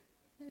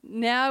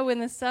Now when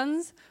the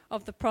sons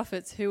of the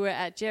prophets who were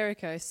at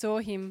Jericho saw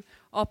him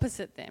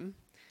opposite them,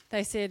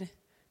 they said,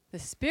 "The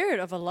spirit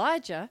of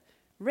Elijah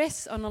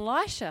rests on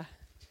Elisha."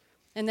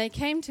 And they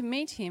came to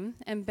meet him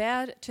and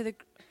bowed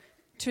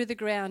to the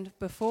ground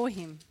before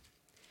him.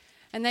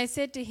 And they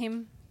said to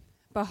him,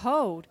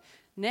 "Behold,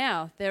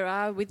 now there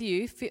are with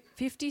you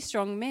 50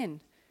 strong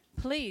men.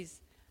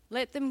 Please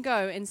let them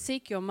go and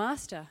seek your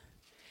master.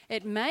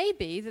 It may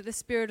be that the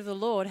Spirit of the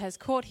Lord has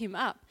caught him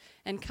up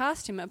and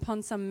cast him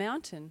upon some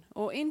mountain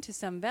or into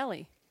some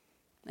valley."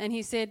 And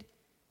he said,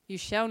 "You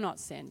shall not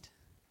send."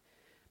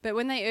 But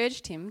when they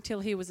urged him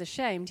till he was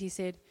ashamed, he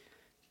said,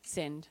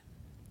 "Send."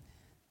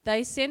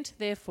 They sent,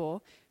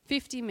 therefore,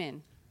 50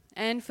 men,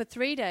 and for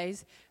 3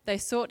 days they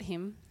sought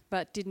him,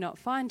 but did not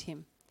find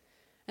him.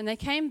 And they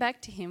came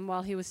back to him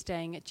while he was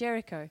staying at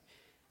Jericho.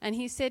 And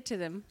he said to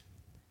them,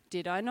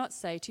 "Did I not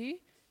say to you,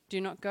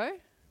 do not go?"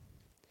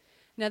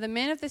 Now the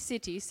men of the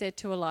city said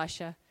to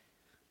Elisha,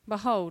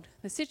 "Behold,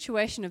 the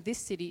situation of this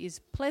city is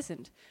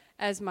pleasant,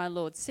 as my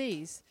Lord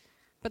sees,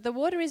 but the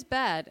water is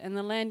bad and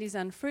the land is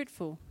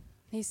unfruitful."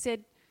 He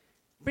said,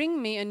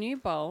 "Bring me a new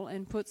bowl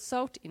and put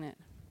salt in it."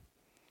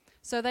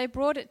 So they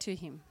brought it to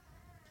him.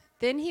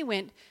 Then he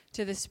went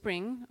to the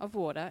spring of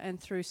water and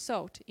threw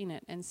salt in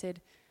it and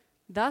said,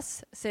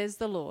 "Thus says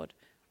the Lord,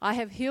 I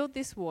have healed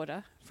this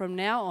water. From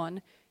now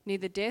on,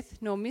 neither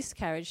death nor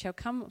miscarriage shall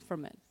come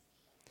from it."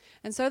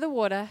 And so the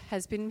water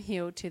has been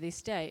healed to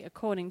this day,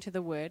 according to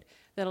the word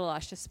that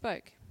Elisha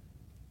spoke.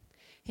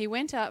 He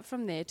went up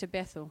from there to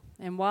Bethel,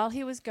 and while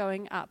he was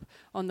going up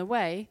on the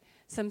way,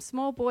 some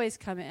small boys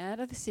came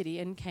out of the city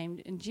and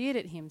came and jeered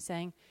at him,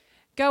 saying,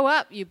 "Go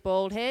up, you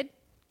bald head!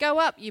 Go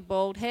up, you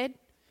bald head!"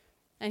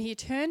 And he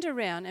turned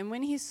around, and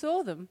when he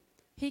saw them,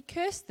 he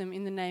cursed them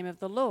in the name of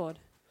the Lord.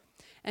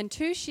 And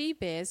 2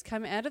 she-bears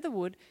came out of the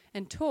wood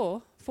and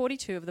tore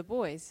 42 of the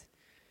boys.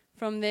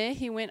 From there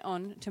he went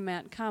on to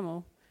Mount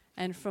Carmel,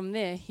 and from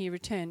there he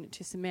returned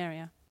to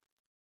Samaria.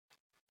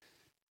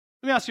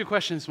 Let me ask you a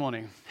question this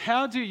morning.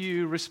 How do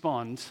you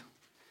respond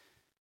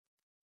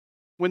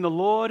when the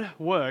Lord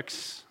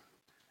works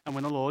and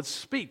when the Lord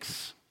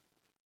speaks?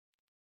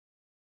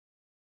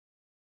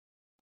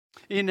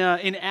 In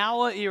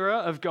our era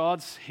of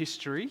God's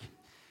history,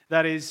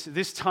 that is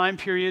this time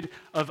period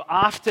of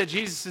after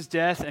Jesus'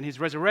 death and his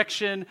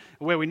resurrection,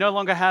 where we no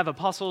longer have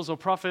apostles or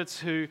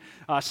prophets who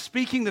are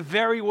speaking the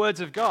very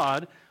words of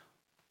God,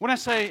 when I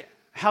say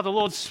how the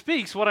Lord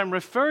speaks, what I'm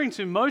referring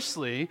to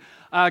mostly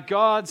are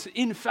God's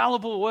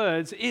infallible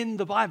words in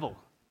the Bible.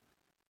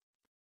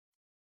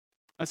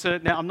 And so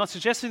now I'm not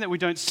suggesting that we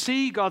don't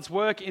see God's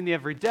work in the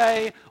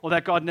everyday or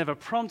that God never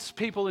prompts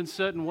people in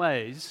certain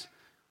ways.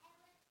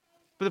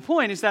 But the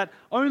point is that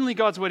only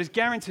God's word is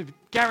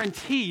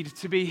guaranteed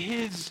to be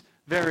his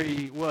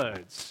very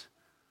words.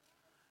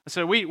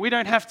 So we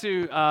don't have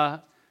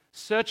to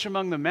search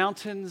among the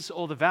mountains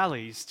or the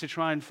valleys to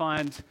try and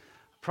find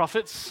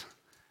prophets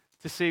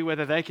to see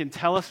whether they can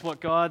tell us what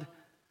God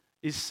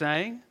is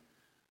saying.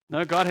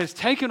 No, God has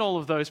taken all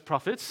of those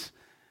prophets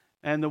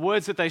and the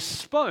words that they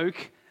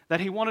spoke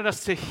that he wanted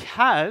us to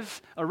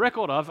have a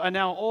record of are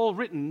now all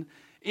written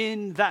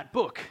in that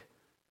book,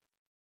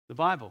 the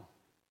Bible.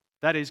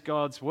 That is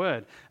God's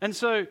word. And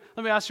so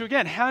let me ask you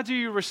again, how do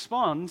you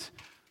respond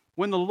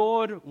when the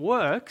Lord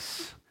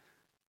works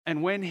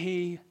and when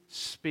he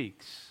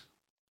speaks?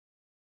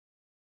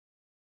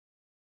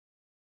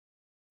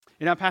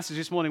 In our passage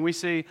this morning, we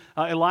see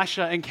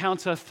Elisha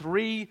encounter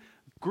 3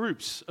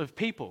 groups of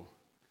people,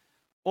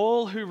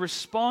 all who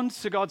respond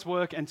to God's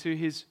work and to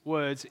his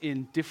words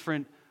in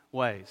different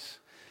ways.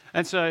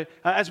 And so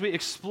as we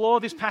explore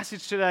this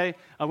passage today,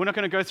 we're not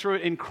going to go through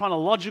it in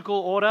chronological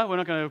order. We're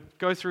not going to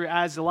go through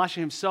as Elisha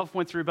himself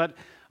went through, but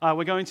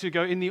we're going to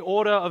go in the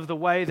order of the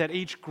way that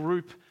each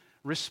group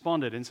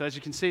responded. And so as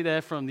you can see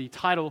there from the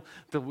title,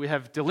 that we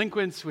have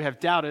delinquents, we have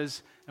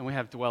doubters, and we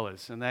have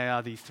dwellers. And they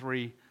are the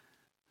 3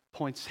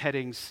 points,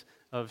 headings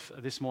of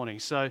this morning.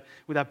 So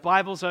with our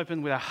Bibles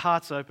open, with our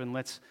hearts open,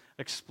 let's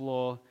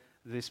explore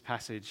this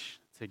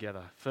passage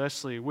together.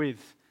 Firstly,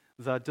 with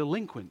the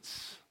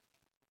delinquents.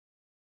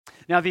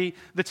 Now, the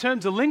term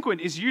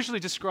delinquent is usually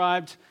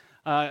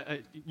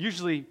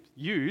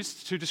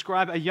used to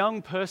describe a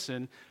young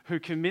person who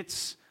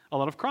commits a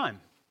lot of crime.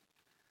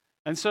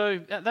 And so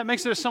that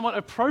makes it a somewhat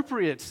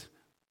appropriate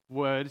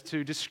word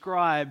to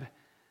describe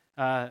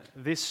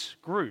this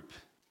group.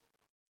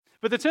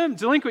 But the term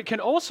delinquent can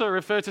also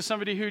refer to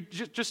somebody who,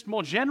 just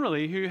more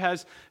generally, who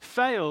has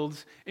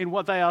failed in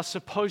what they are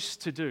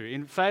supposed to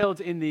do,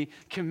 failed in the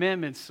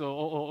commandments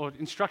or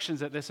instructions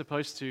that they're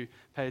supposed to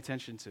pay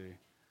attention to.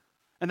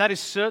 And that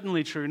is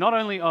certainly true, not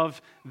only of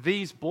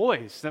these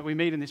boys that we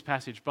meet in this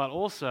passage, but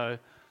also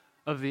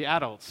of the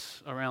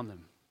adults around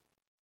them.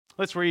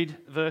 Let's read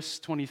verse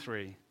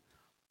 23.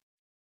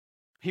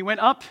 He went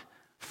up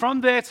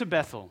from there to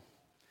Bethel,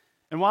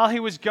 and while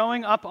he was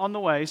going up on the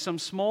way, some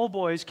small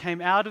boys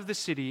came out of the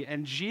city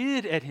and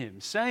jeered at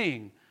him,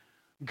 saying,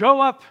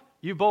 "Go up,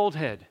 you bald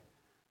head.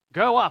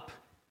 Go up,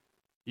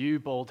 you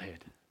bald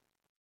head."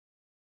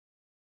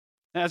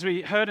 Now, as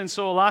we heard and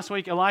saw last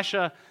week,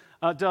 Elisha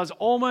does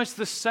almost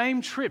the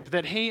same trip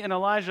that he and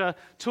Elijah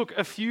took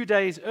a few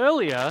days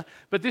earlier,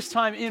 but this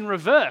time in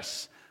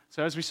reverse.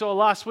 So as we saw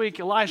last week,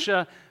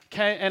 Elisha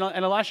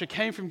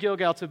came from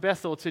Gilgal to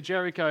Bethel to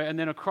Jericho and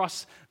then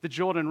across the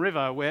Jordan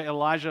River where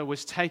Elijah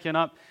was taken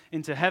up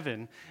into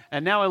heaven.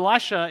 And now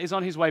Elisha is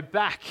on his way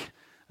back.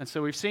 And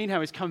so we've seen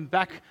how he's come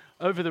back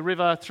over the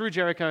river through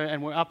Jericho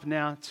and we're up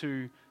now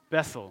to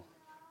Bethel.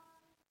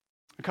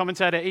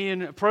 Commentator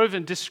Ian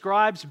Provan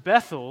describes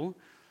Bethel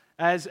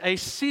as a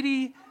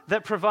city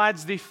that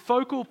provides the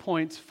focal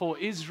point for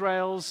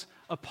Israel's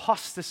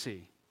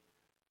apostasy.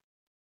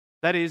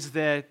 That is,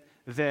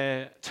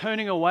 their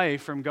turning away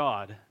from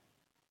God.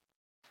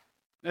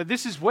 Now,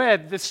 this is where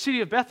the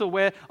city of Bethel,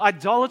 where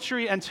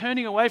idolatry and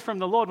turning away from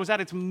the Lord was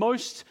at its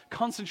most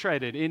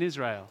concentrated in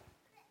Israel.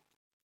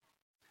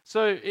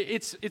 So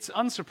it's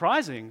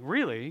unsurprising,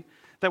 really,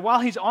 that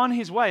while he's on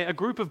his way, a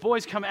group of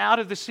boys come out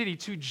of the city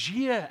to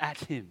jeer at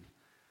him,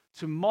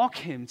 to mock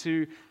him,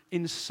 to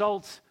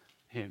insult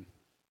him.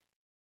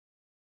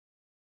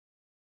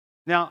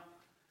 Now,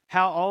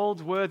 how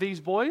old were these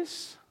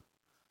boys?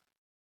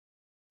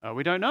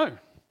 We don't know.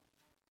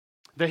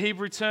 The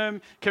Hebrew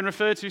term can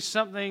refer to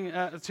something,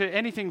 to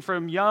anything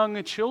from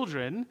young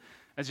children,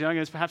 as young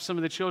as perhaps some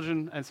of the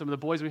children and some of the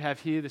boys we have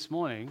here this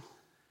morning,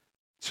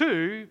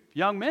 to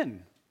young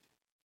men.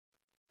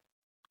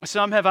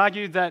 Some have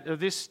argued that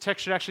this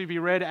text should actually be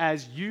read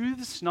as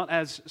youths, not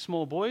as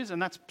small boys,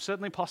 and that's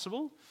certainly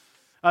possible.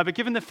 But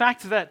given the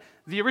fact that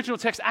the original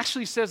text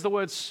actually says the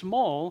word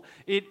small,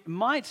 it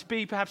might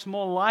be perhaps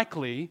more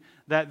likely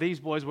that these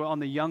boys were on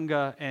the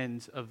younger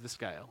end of the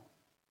scale.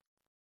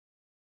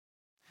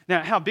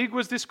 Now, how big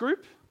was this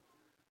group?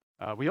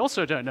 We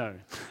also don't know.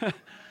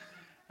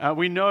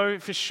 We know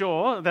for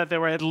sure that there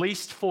were at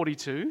least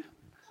 42,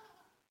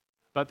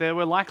 but there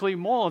were likely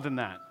more than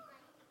that.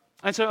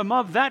 And so a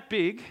mob that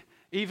big,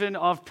 even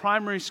of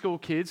primary school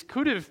kids,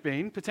 could have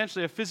been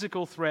potentially a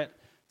physical threat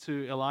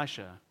to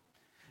Elisha.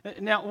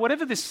 Now,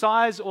 whatever the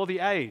size or the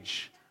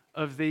age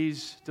of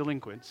these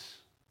delinquents,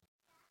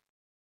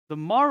 the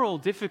moral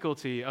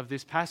difficulty of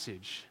this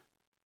passage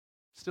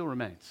still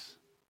remains.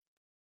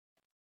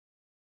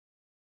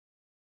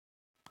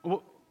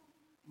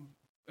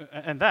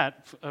 And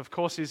that, of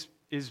course, is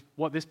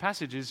what this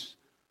passage is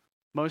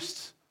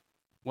most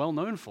well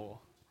known for.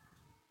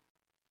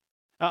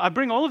 I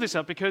bring all of this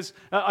up because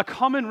a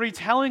common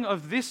retelling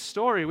of this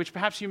story, which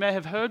perhaps you may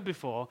have heard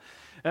before,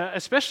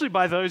 especially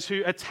by those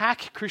who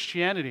attack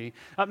Christianity,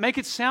 make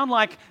it sound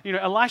like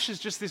Elisha's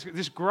just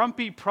this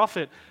grumpy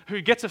prophet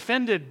who gets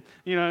offended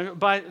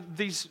by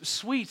these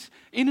sweet,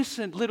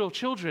 innocent little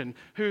children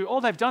who all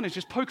they've done is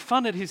just poke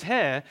fun at his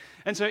hair.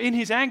 And so in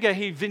his anger,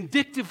 he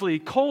vindictively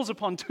calls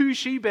upon two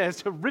she-bears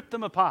to rip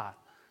them apart.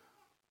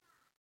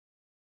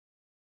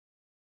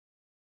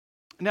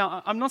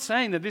 Now, I'm not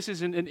saying that this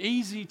is an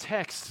easy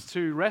text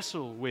to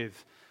wrestle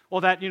with,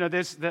 or that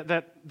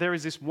there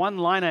is this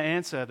one-liner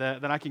answer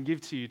that I can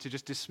give to you to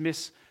just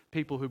dismiss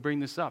people who bring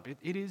this up.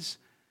 It is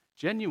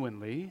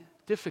genuinely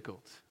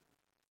difficult.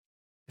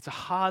 It's a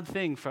hard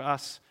thing for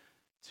us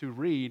to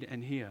read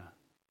and hear.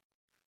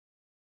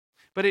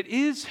 But it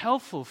is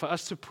helpful for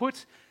us to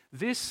put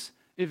this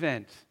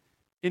event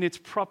in its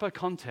proper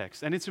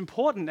context. And it's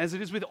important, as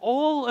it is with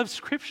all of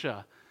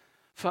Scripture,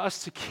 for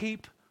us to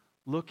keep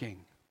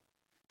looking,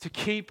 to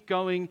keep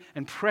going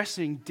and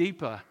pressing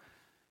deeper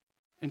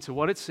into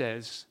what it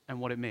says and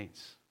what it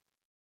means.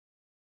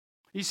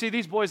 You see,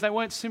 these boys, they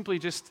weren't simply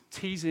just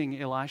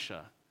teasing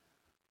Elisha.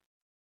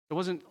 It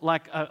wasn't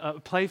like a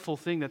playful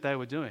thing that they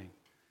were doing.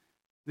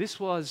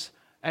 This was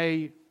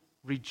a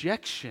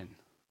rejection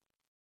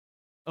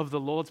of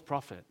the Lord's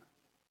prophet.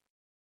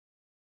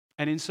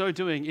 And in so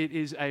doing, it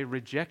is a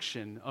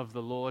rejection of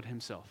the Lord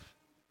himself.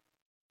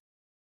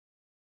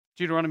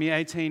 Deuteronomy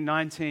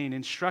 18:19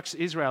 instructs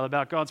Israel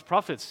about God's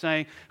prophets,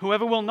 saying,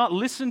 "Whoever will not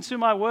listen to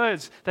my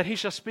words that he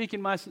shall speak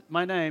in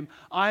my name,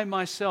 I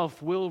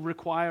myself will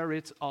require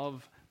it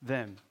of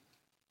them."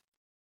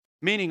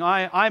 Meaning,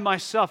 I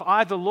myself,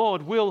 I the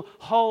Lord, will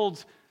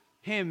hold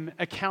him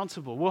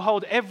accountable, will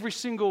hold every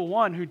single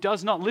one who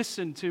does not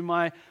listen to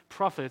my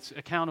prophets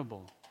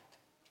accountable.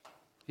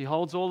 He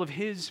holds all of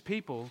his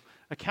people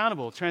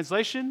accountable.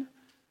 Translation,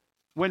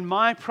 when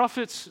my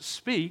prophets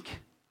speak,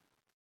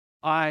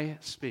 I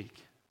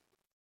speak.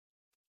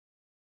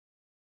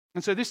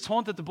 And so this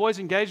taunt that the boys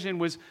engaged in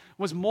was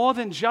more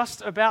than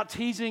just about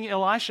teasing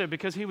Elisha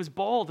because he was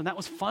bald and that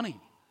was funny.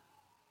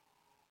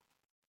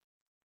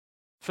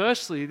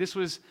 Firstly, this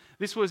was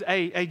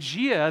a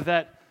jeer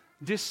that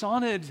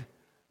dishonored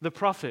the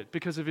prophet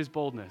because of his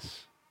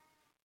baldness.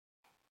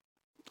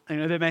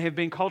 There may have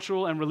been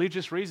cultural and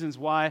religious reasons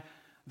why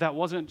that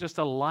wasn't just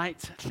a light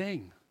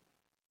thing.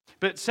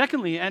 But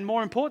secondly, and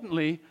more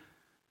importantly,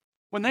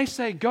 when they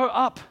say, "Go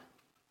up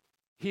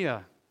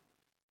here,"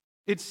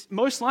 it's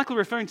most likely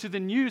referring to the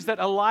news that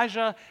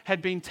Elijah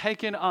had been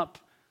taken up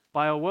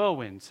by a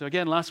whirlwind. So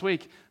again, last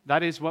week,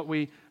 that is what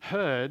we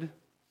heard.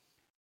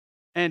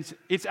 And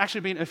it's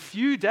actually been a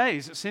few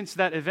days since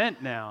that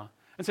event now.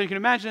 And so you can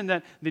imagine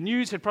that the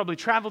news had probably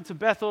traveled to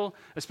Bethel,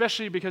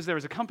 especially because there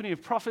is a company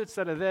of prophets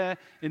that are there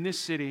in this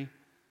city.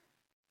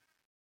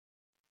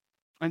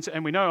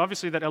 And we know,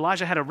 obviously, that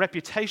Elijah had a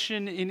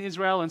reputation in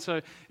Israel, and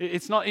so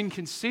it's not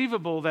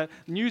inconceivable that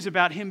news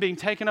about him being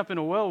taken up in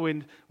a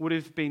whirlwind would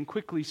have been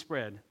quickly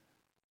spread.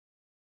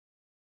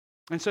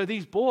 And so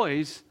these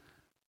boys,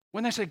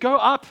 when they say, "Go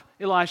up,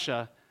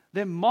 Elisha,"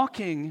 they're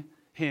mocking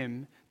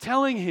him,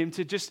 telling him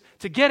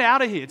to get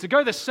out of here, to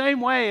go the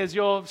same way as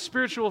your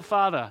spiritual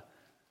father.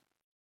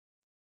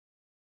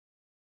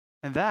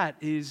 And that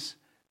is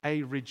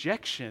a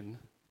rejection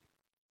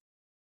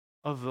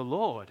of the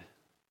Lord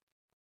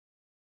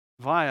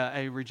via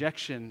a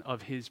rejection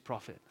of his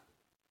prophet.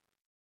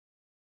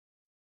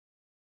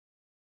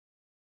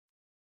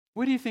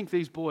 Where do you think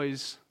these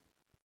boys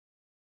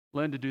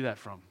learned to do that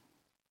from?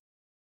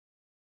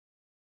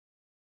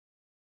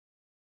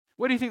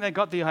 Where do you think they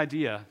got the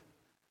idea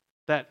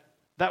that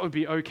that would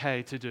be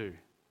okay to do,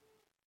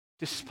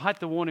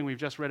 despite the warning we've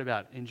just read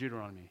about in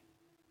Deuteronomy?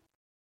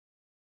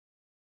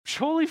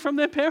 Surely from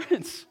their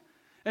parents,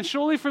 and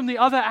surely from the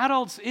other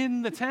adults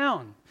in the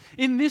town.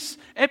 In this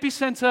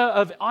epicenter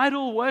of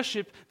idol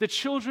worship, the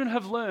children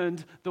have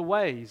learned the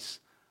ways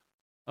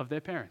of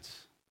their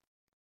parents.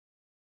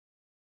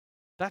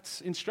 That's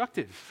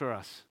instructive for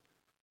us,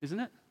 isn't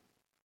it?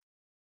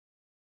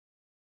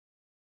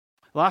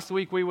 Last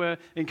week, we were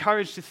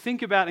encouraged to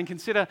think about and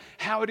consider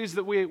how it is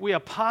that we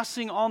are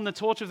passing on the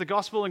torch of the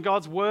gospel and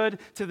God's word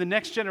to the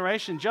next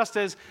generation, just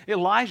as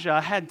Elijah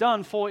had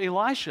done for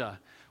Elisha.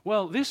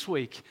 Well, this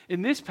week,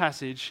 in this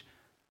passage,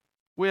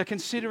 we are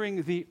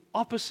considering the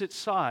opposite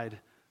side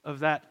of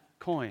that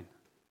coin.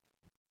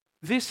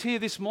 This here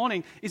this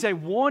morning is a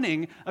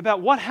warning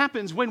about what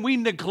happens when we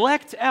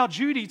neglect our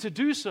duty to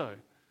do so.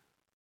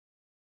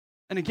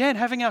 And again,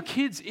 having our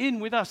kids in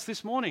with us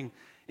this morning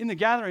in the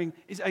gathering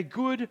is a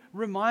good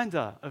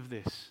reminder of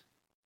this.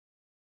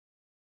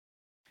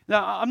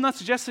 Now, I'm not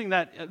suggesting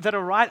that a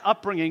right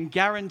upbringing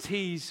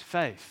guarantees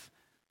faith.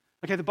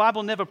 Okay, the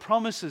Bible never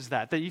promises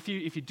that if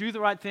you do the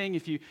right thing,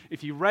 if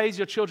you raise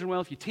your children well,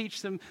 if you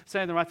teach them,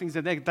 saying the right things,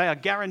 then they are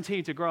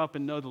guaranteed to grow up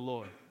and know the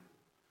Lord.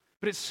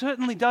 But it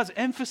certainly does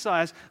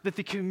emphasize that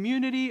the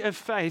community of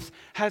faith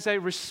has a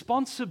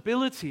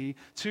responsibility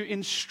to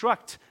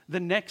instruct the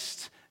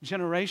next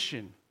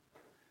generation.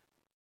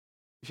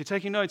 If you're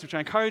taking notes, which I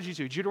encourage you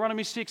to,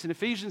 Deuteronomy 6 and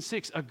Ephesians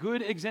 6 are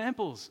good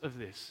examples of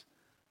this.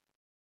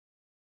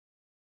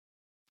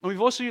 And we've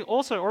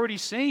also already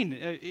seen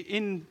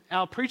in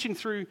our preaching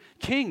through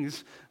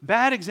Kings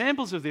bad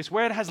examples of this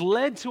where it has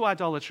led to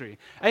idolatry.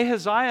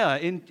 Ahaziah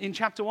in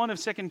chapter 1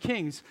 of 2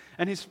 Kings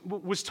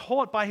was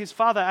taught by his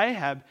father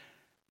Ahab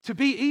to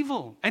be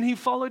evil, and he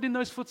followed in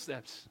those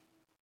footsteps.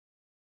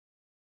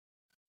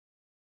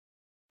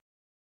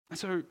 And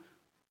so,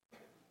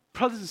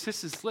 brothers and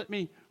sisters, let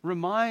me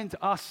remind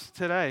us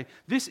today,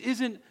 this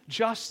isn't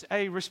just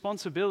a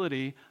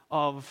responsibility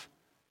of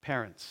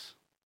parents.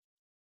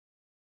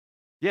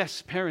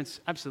 Yes, parents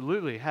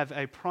absolutely have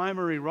a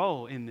primary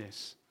role in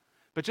this.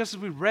 But just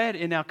as we read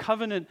in our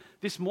covenant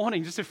this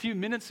morning, just a few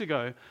minutes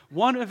ago,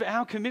 one of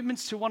our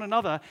commitments to one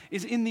another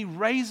is in the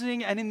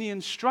raising and in the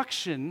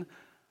instruction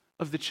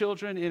of the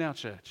children in our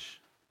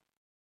church.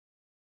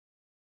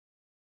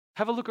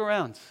 Have a look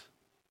around.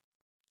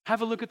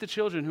 Have a look at the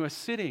children who are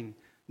sitting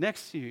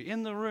next to you,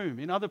 in the room,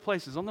 in other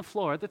places, on the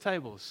floor, at the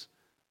tables.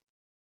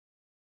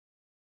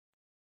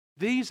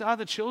 These are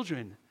the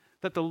children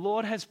that the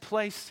Lord has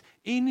placed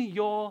in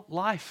your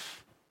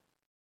life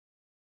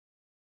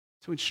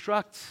to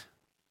instruct,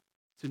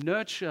 to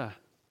nurture,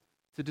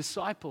 to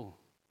disciple.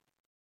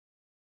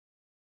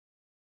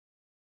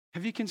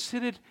 Have you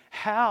considered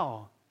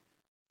how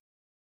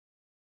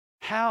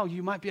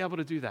you might be able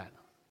to do that?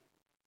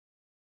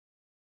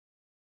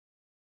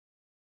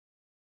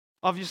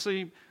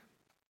 Obviously,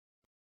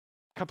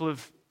 a couple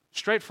of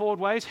straightforward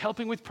ways.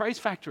 Helping with Praise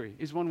Factory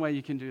is one way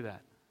you can do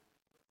that.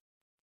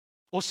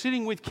 Or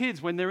sitting with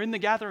kids when they're in the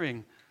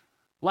gathering,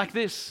 like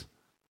this,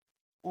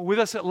 or with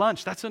us at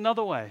lunch, that's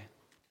another way.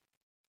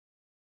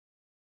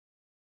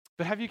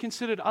 But have you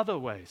considered other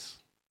ways?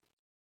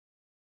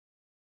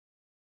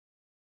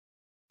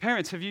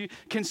 Parents, have you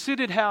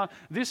considered how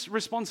this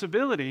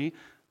responsibility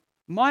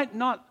might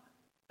not,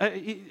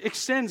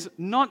 extends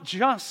not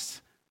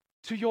just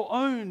to your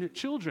own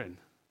children?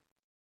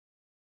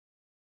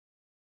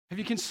 Have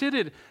you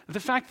considered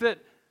the fact that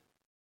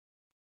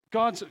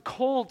God's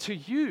call to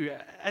you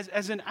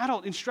as an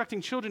adult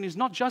instructing children is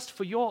not just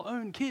for your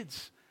own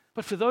kids,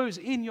 but for those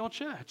in your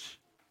church?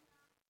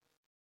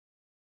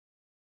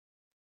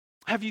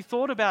 Have you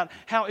thought about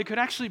how it could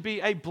actually be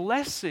a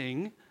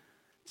blessing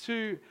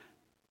to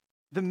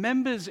the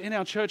members in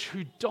our church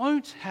who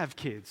don't have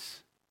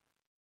kids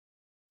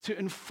to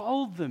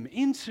enfold them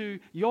into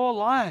your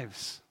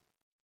lives?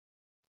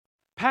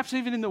 Perhaps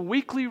even in the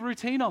weekly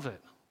routine of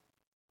it.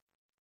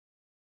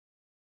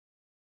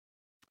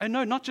 And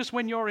no, not just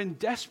when you're in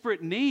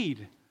desperate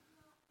need,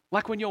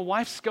 like when your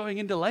wife's going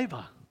into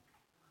labor,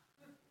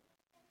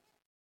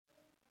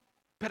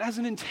 but as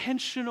an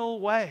intentional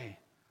way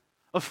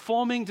of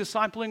forming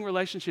discipling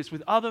relationships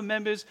with other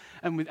members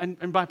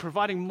and by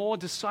providing more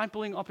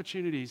discipling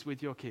opportunities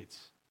with your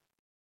kids.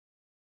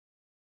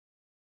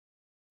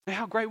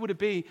 How great would it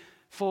be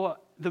for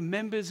the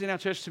members in our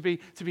church to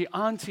be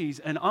aunties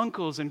and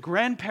uncles and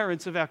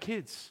grandparents of our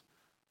kids,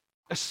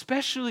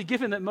 especially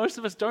given that most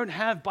of us don't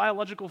have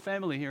biological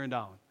family here in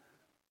Darwin.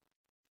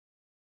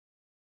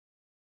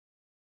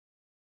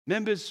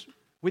 Members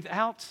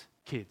without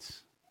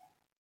kids,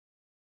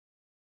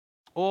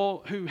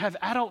 or who have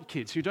adult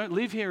kids who don't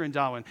live here in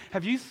Darwin.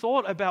 Have you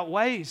thought about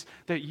ways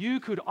that you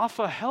could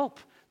offer help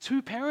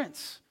to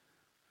parents?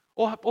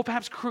 Or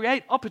perhaps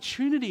create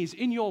opportunities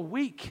in your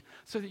week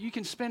so that you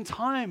can spend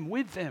time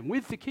with them,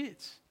 with the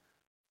kids.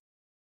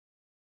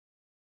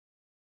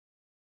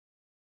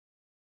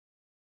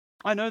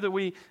 I know that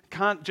we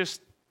can't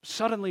just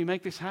suddenly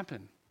make this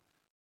happen.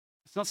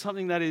 It's not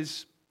something that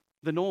is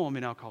the norm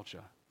in our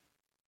culture.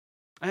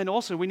 And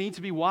also, we need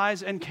to be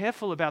wise and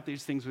careful about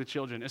these things with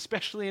children,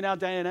 especially in our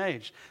day and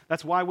age.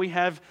 That's why we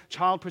have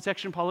child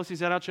protection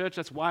policies at our church.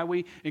 That's why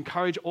we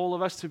encourage all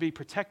of us to be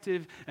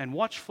protective and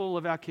watchful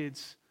of our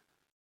kids.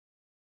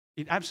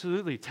 It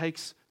absolutely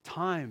takes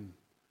time,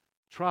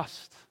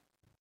 trust,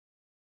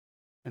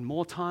 and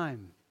more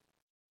time,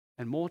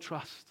 and more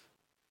trust.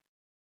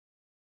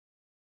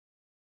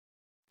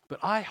 But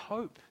I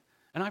hope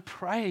and I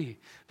pray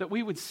that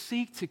we would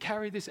seek to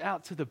carry this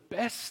out to the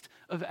best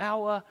of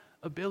our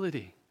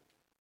ability.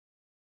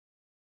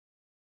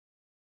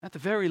 At the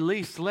very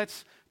least,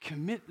 let's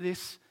commit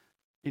this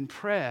in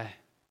prayer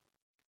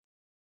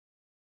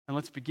and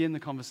let's begin the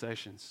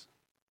conversations.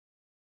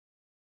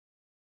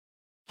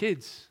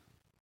 Kids,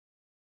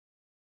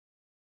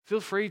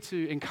 feel free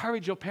to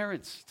encourage your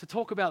parents to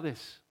talk about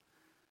this,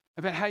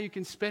 about how you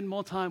can spend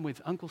more time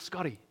with Uncle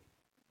Scotty.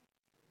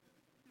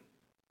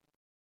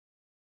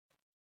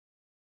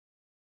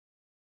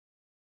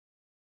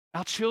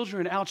 Our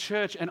children, our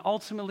church, and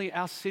ultimately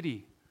our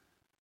city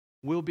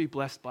will be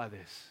blessed by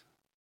this.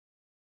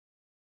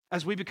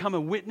 As we become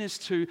a witness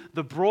to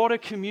the broader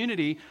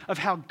community of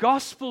how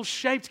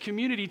gospel-shaped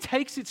community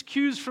takes its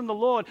cues from the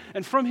Lord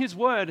and from His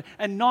Word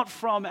and not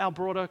from our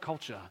broader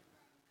culture.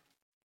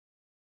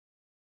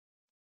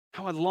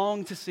 How I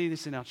long to see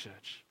this in our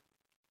church.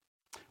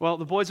 Well,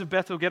 the boys of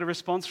Bethel get a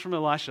response from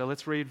Elisha.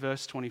 Let's read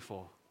verse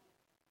 24.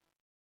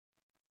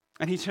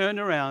 And he turned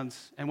around,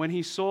 and when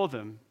he saw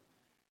them,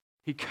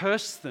 he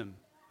cursed them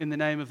in the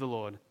name of the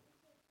Lord.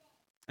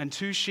 And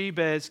 2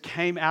 she-bears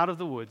came out of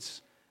the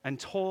woods and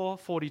tore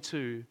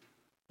 42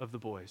 of the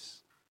boys.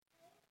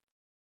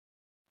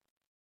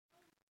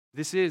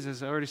 This is,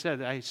 as I already said,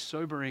 a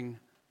sobering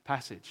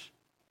passage.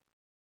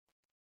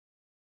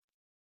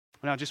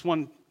 Now, just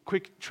one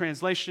quick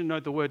translation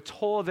note, the word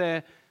tore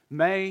there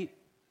may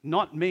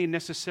not mean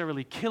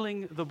necessarily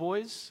killing the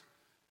boys.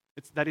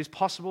 That is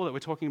possible that we're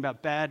talking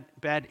about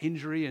bad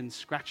injury and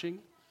scratching.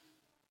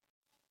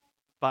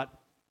 But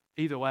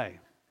either way,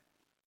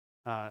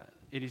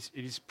 it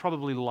is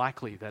probably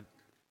likely that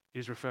it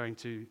is referring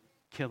to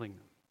killing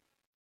them.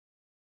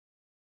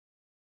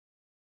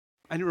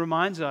 And it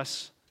reminds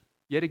us,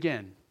 yet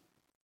again,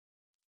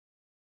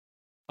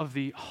 of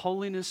the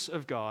holiness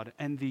of God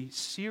and the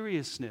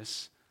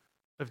seriousness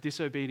of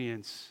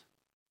disobedience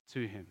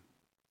to Him.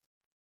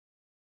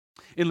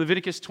 In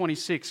Leviticus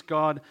 26,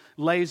 God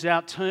lays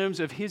out terms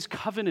of His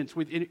covenant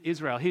with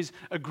Israel, His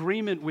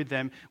agreement with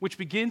them, which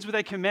begins with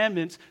a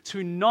commandment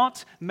to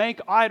not make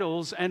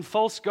idols and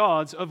false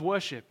gods of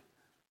worship.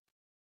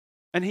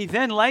 And He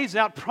then lays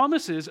out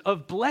promises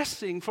of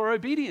blessing for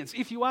obedience.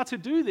 If you are to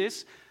do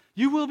this,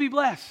 you will be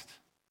blessed.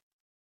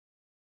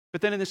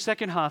 But then in the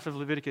second half of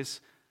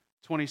Leviticus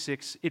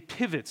 26, it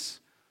pivots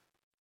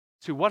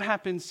to what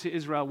happens to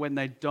Israel when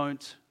they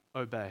don't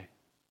obey.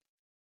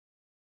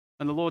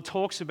 And the Lord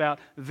talks about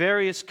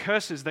various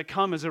curses that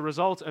come as a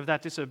result of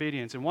that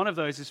disobedience. And one of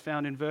those is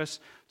found in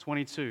verse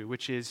 22,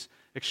 which is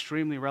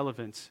extremely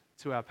relevant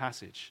to our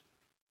passage.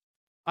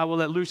 I will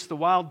let loose the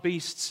wild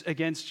beasts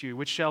against you,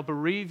 which shall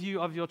bereave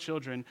you of your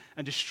children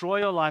and destroy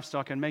your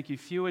livestock and make you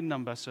few in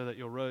number so that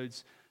your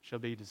roads shall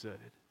be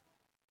deserted.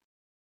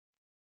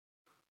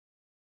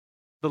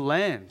 The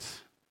land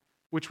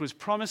which was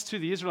promised to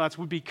the Israelites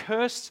would be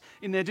cursed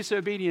in their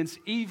disobedience,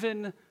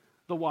 even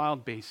the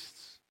wild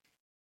beasts.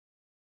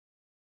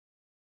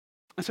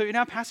 And so in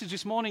our passage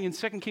this morning in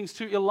 2 Kings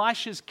 2,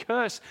 Elisha's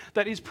curse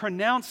that is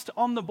pronounced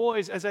on the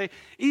boys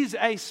is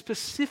a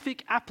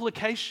specific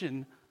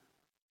application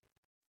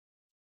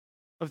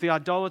of the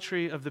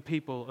idolatry of the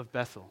people of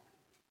Bethel.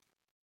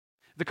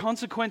 The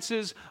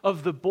consequences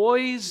of the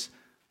boys'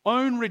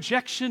 own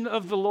rejection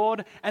of the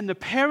Lord and the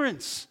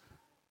parents'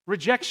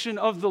 rejection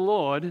of the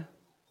Lord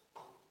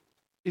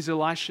is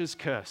Elisha's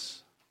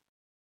curse.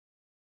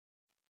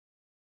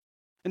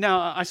 And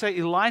now, I say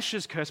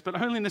Elisha's curse, but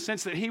only in the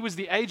sense that he was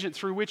the agent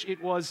through which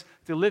it was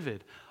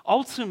delivered.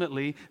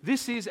 Ultimately,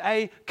 this is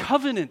a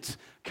covenant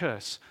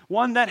curse,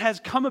 one that has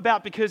come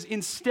about because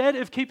instead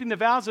of keeping the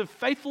vows of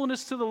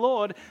faithfulness to the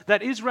Lord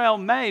that Israel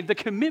made, the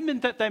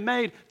commitment that they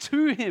made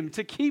to him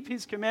to keep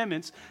his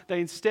commandments, they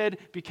instead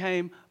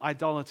became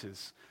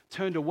idolaters,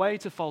 turned away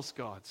to false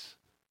gods,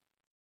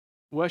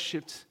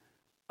 worshipped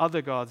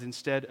other gods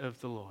instead of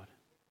the Lord.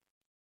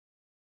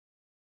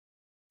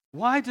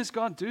 Why does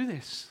God do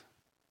this?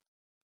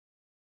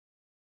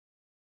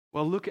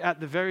 Well, look at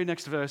the very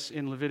next verse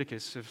in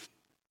Leviticus of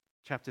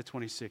chapter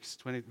 26,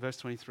 verse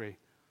 23.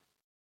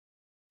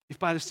 If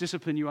by this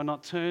discipline you are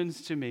not turned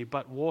to me,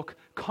 but walk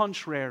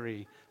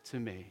contrary to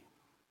me.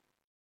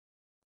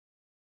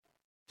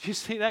 Do you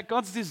see that?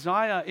 God's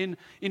desire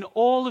in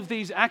all of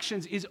these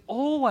actions is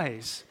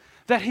always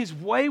that his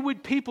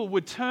wayward people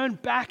would turn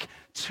back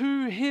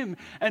to him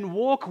and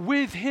walk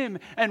with him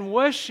and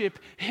worship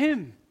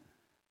him.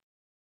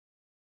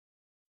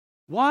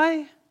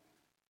 Why?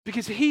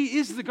 Because he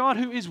is the God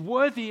who is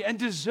worthy and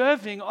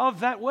deserving of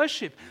that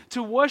worship.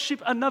 To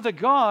worship another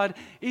God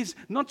is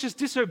not just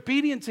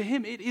disobedient to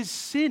him, it is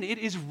sin, it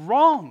is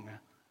wrong.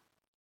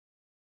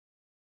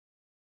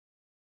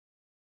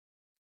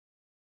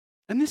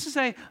 And this is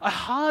a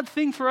hard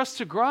thing for us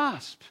to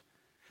grasp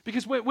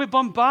because we're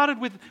bombarded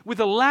with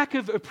a lack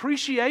of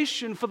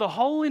appreciation for the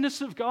holiness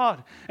of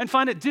God and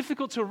find it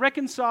difficult to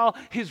reconcile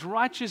his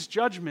righteous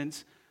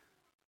judgment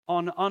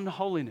on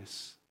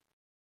unholiness.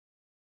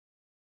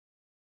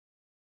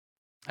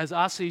 As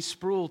R.C.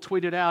 Sproul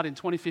tweeted out in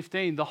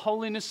 2015, the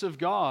holiness of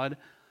God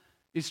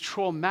is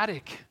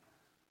traumatic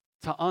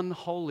to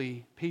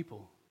unholy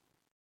people.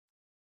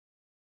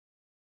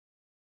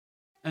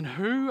 And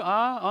who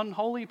are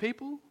unholy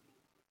people?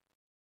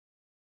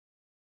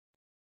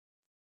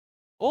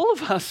 All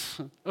of us,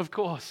 of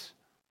course.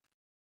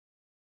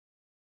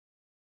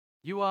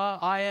 You are,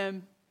 I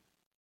am,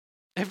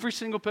 every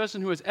single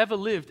person who has ever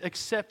lived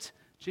except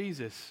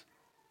Jesus.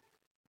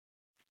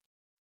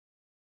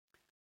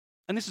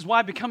 And this is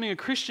why becoming a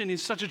Christian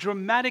is such a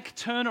dramatic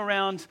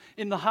turnaround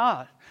in the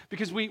heart.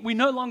 Because we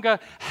no longer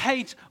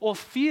hate or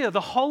fear the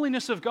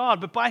holiness of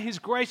God, but by his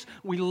grace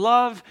we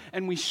love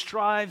and we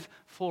strive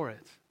for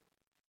it.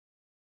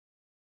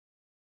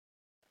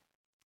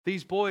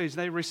 These boys,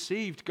 they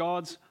received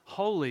God's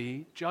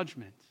holy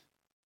judgment.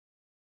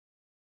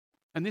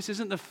 And this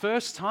isn't the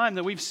first time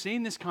that we've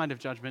seen this kind of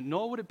judgment,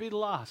 nor would it be the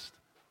last.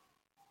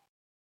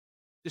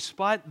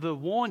 Despite the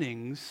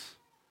warnings,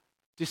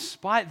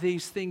 despite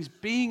these things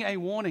being a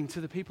warning to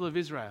the people of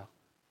Israel,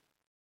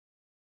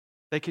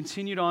 they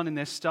continued on in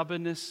their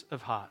stubbornness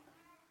of heart.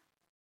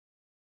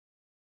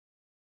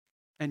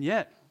 And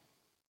yet,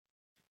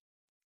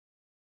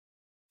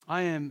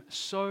 I am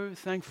so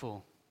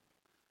thankful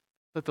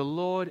that the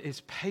Lord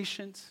is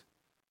patient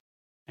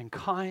and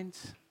kind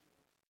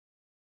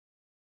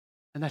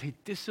and that he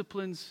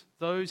disciplines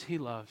those he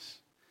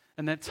loves.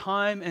 And that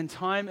time and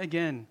time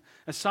again,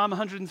 as Psalm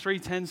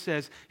 103:10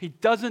 says, he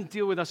doesn't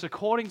deal with us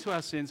according to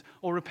our sins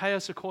or repay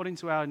us according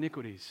to our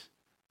iniquities.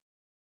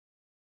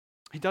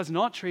 He does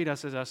not treat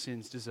us as our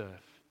sins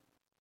deserve.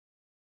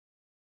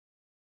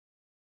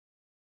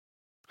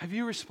 Have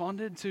you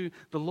responded to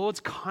the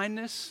Lord's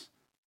kindness,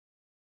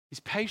 his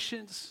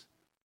patience,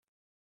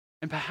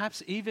 and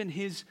perhaps even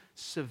his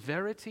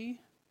severity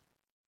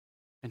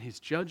and his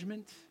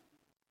judgment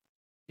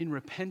in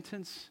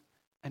repentance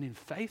and in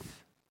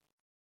faith?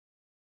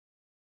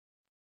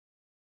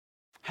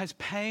 Has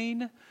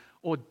pain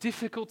or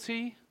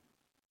difficulty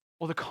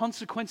or the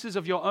consequences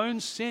of your own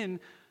sin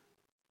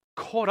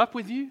caught up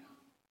with you?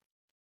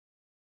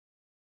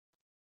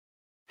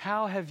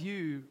 How have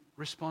you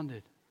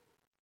responded?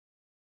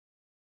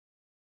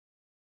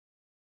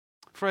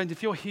 Friend,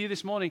 if you're here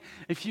this morning,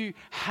 if you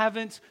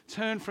haven't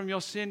turned from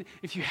your sin,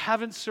 if you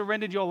haven't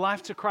surrendered your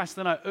life to Christ,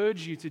 then I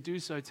urge you to do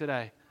so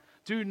today.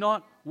 Do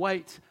not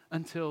wait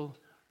until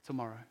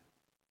tomorrow.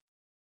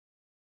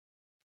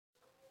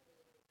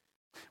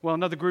 Well,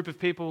 another group of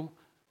people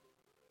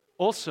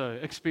also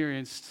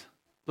experienced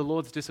the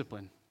Lord's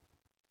discipline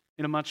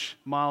in a much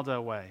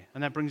milder way.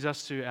 And that brings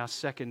us to our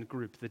second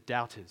group, the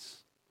doubters.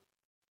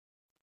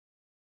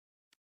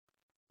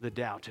 The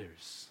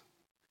doubters.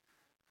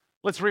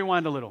 Let's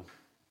rewind a little.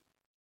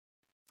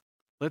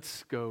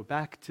 Let's go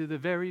back to the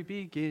very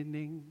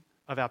beginning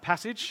of our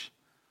passage.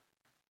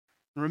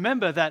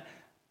 Remember that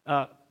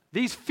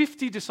these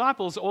 50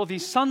 disciples, or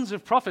these sons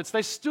of prophets,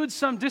 they stood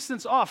some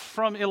distance off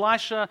from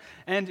Elisha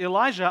and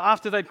Elijah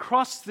after they'd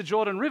crossed the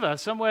Jordan River,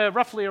 somewhere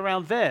roughly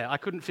around there. I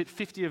couldn't fit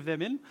 50 of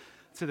them in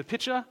to the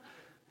picture,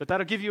 but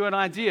that'll give you an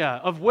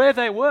idea of where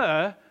they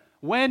were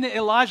when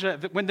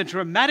the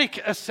dramatic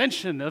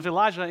ascension of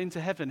Elijah into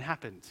heaven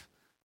happened.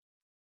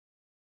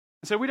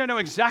 So we don't know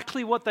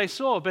exactly what they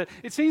saw, but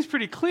it seems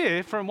pretty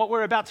clear from what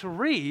we're about to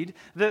read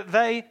that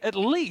they at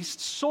least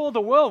saw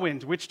the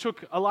whirlwind which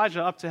took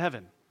Elijah up to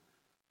heaven.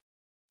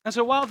 And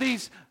so while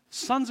these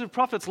sons of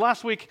prophets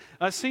last week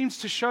seems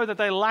to show that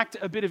they lacked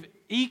a bit of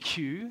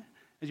EQ,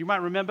 as you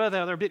might remember,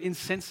 they're a bit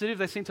insensitive,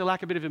 they seem to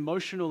lack a bit of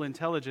emotional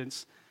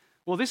intelligence,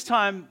 Well, this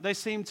time they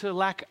seem to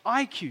lack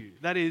IQ,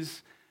 that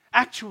is,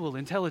 actual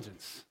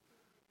intelligence.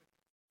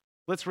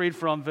 Let's read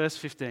from verse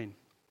 15.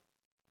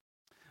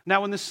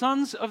 Now, when the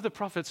sons of the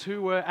prophets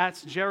who were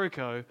at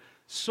Jericho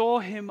saw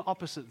him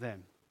opposite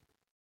them,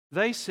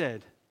 they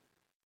said,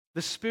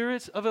 "The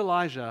spirit of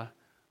Elijah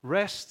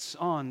rests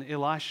on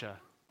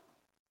Elisha."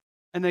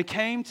 And they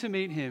came to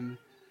meet him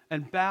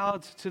and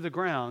bowed to the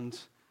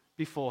ground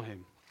before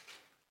him.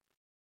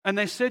 And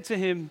they said to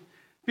him,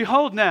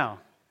 "Behold now,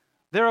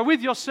 there are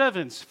with your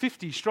servants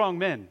 50 strong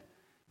men.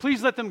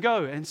 Please let them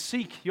go and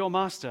seek your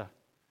master.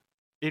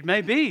 It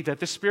may be that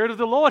the Spirit of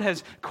the Lord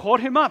has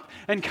caught him up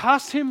and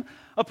cast him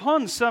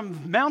upon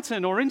some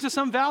mountain or into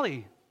some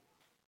valley."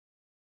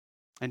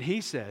 And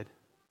he said,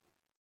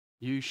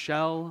 "You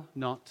shall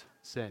not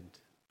send.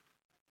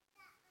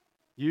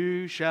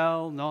 You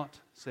shall not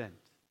send."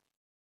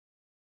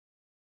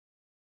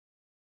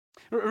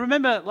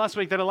 Remember last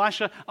week that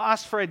Elisha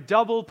asked for a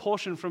double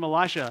portion from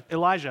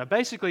Elijah,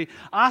 basically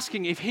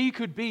asking if he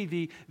could be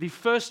the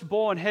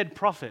firstborn head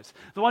prophet,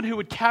 the one who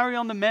would carry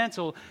on the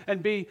mantle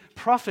and be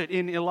prophet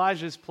in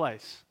Elijah's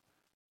place.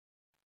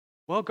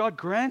 Well, God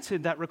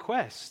granted that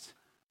request.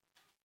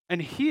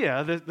 And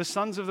here, the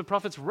sons of the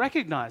prophets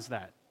recognize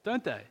that,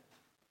 don't they?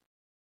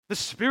 The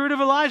spirit of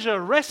Elijah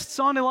rests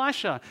on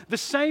Elisha. The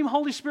same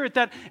Holy Spirit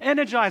that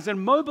energized and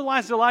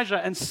mobilized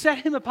Elijah and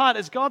set him apart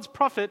as God's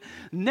prophet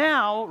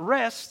now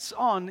rests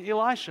on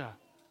Elisha.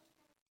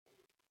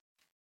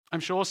 I'm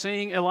sure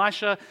seeing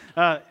Elisha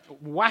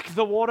whack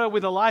the water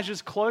with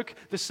Elijah's cloak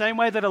the same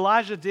way that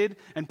Elijah did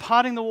and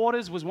parting the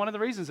waters was one of the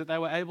reasons that they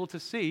were able to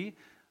see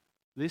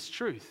this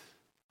truth.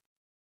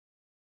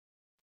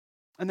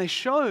 And they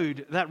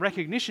showed that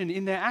recognition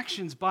in their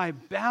actions by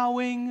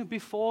bowing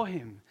before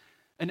him.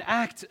 An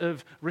act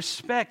of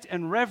respect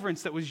and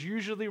reverence that was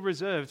usually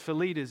reserved for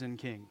leaders and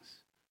kings.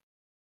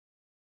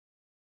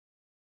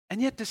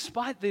 And yet,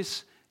 despite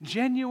this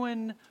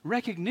genuine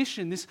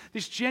recognition,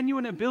 this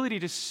genuine ability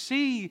to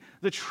see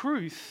the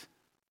truth,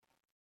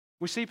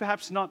 we see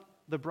perhaps not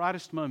the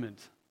brightest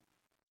moment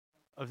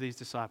of these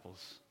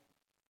disciples.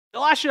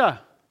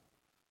 "Elisha,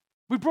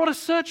 we brought a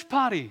search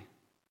party.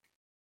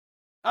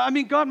 I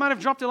mean, God might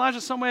have dropped Elijah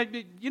somewhere.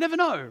 You never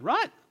know,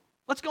 right?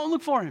 Let's go and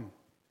look for him."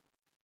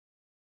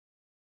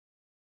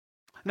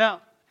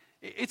 Now,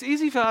 it's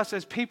easy for us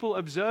as people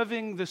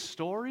observing the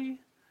story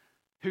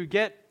who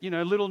get,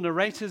 little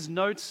narrator's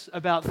notes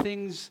about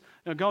things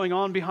going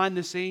on behind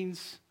the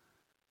scenes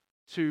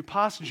to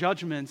pass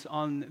judgment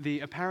on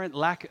the apparent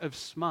lack of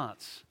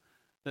smarts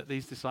that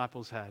these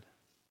disciples had.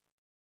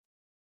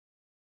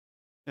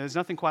 There's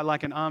nothing quite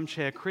like an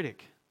armchair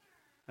critic,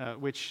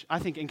 which I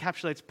think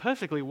encapsulates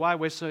perfectly why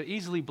we're so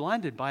easily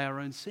blinded by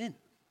our own sin.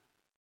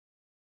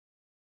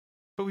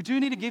 But we do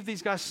need to give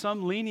these guys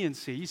some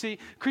leniency. You see,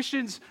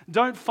 Christians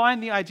don't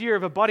find the idea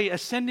of a body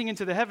ascending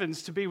into the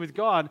heavens to be with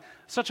God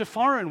such a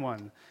foreign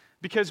one,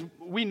 because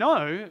we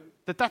know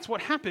that that's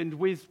what happened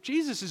with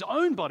Jesus'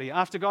 own body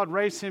after God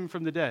raised him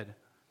from the dead.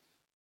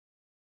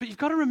 But you've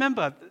got to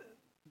remember,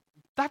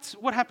 that's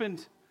what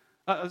happened.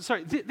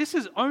 This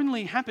has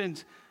only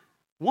happened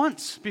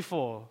once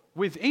before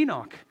with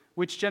Enoch,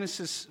 which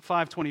Genesis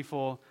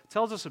 5:24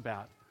 tells us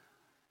about.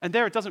 And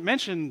there it doesn't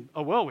mention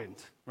a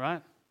whirlwind,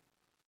 right?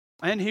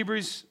 And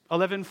Hebrews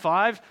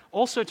 11:5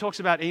 also talks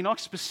about Enoch,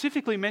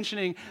 specifically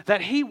mentioning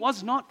that he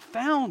was not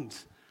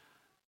found.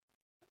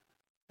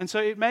 And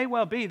so it may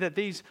well be that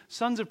these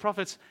sons of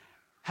prophets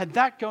had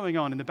that going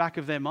on in the back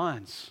of their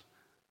minds,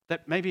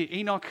 that maybe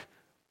Enoch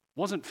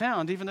wasn't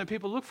found even though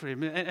people looked for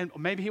him, and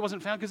maybe he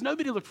wasn't found because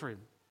nobody looked for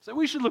him. So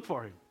we should look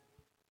for him.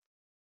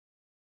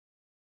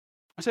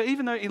 So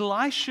even though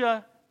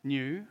Elisha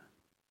knew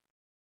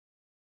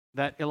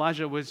that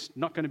Elijah was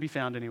not going to be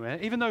found anywhere,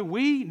 even though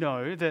we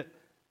know that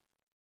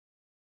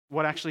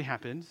what actually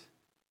happened,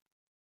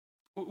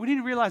 we need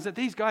to realize that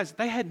these guys,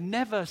 they had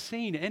never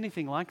seen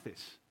anything like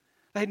this.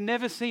 They had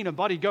never seen a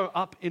body go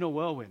up in a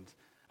whirlwind.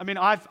 I mean,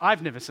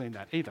 I've never seen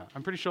that either.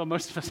 I'm pretty sure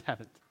most of us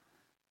haven't.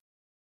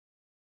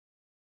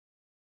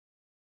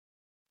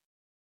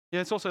 Yeah,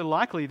 it's also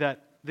likely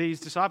that these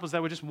disciples, they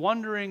were just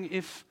wondering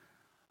if,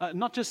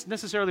 not just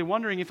necessarily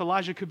wondering if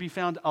Elijah could be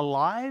found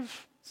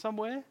alive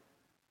somewhere,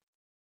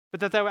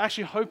 but that they were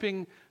actually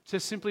hoping to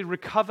simply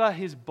recover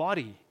his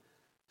body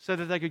so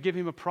that they could give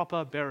him a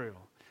proper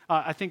burial.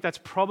 I think that's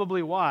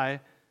probably why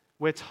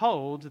we're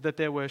told that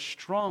there were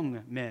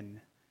strong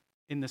men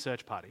in the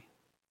search party.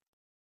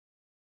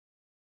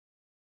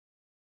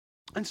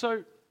 And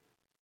so,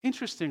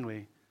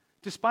 interestingly,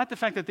 despite the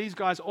fact that these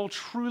guys all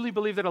truly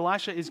believe that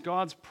Elisha is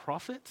God's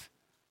prophet,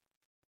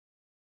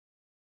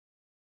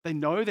 they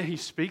know that he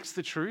speaks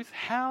the truth.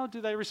 How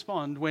do they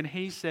respond when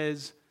he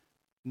says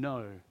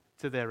no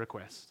to their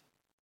request?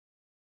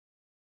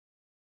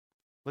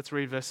 Let's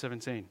read verse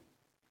 17.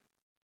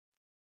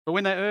 But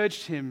when they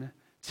urged him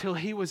till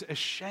he was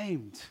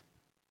ashamed,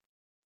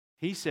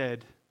 he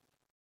said,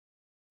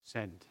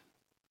 "Send."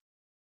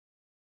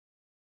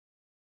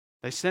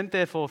 They sent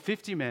therefore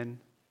 50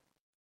 men,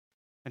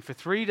 and for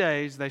 3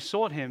 days they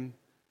sought him,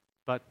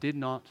 but did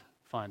not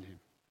find him.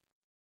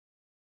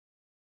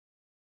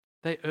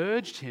 They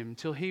urged him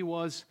till he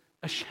was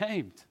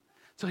ashamed,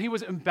 till he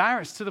was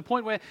embarrassed, to the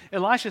point where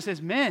Elisha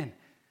says, man,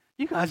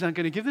 you guys aren't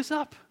going to give this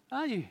up,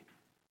 are you?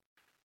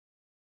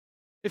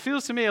 It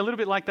feels to me a little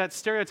bit like that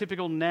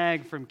stereotypical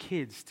nag from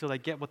kids till they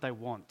get what they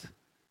want.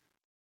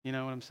 You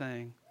know what I'm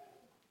saying?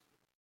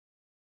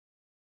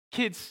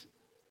 Kids,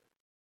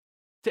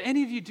 do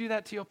any of you do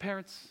that to your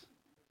parents?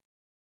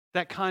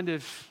 That kind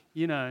of,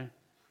 I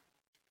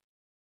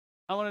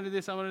want to do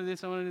this, I want to do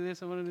this, I want to do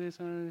this, I want to do this,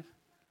 I want to do this.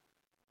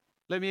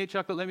 Let me eat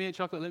chocolate, let me eat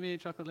chocolate, let me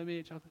eat chocolate, let me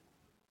eat chocolate.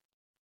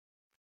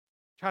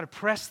 Try to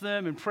press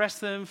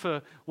them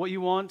for what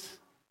you want,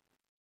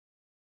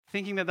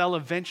 thinking that they'll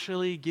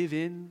eventually give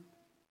in.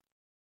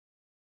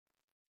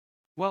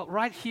 Well,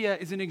 right here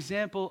is an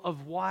example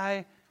of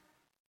why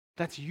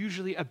that's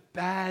usually a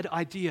bad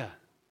idea.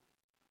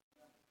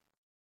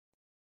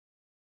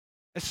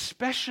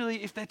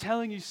 Especially if they're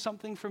telling you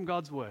something from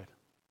God's word.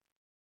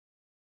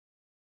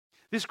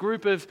 This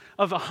group of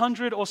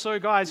 100 or so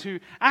guys who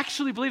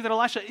actually believe that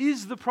Elisha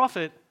is the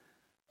prophet,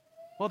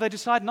 well, they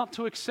decide not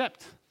to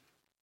accept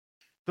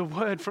the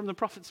word from the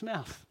prophet's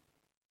mouth.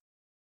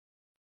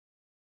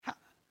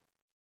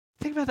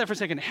 Think about that for a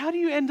second. How do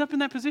you end up in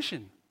that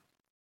position?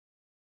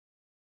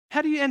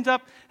 How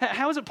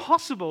is it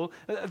possible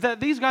that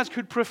these guys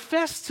could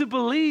profess to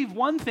believe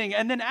one thing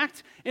and then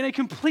act in a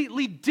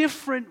completely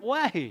different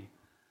way?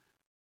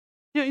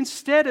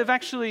 Instead of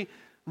actually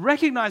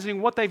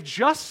recognizing what they've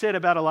just said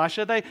about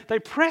Elisha, they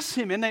press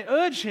him and they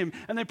urge him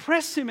and they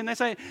press him and they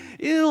say,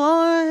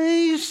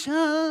 Elisha,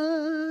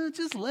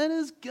 just let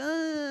us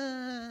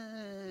go.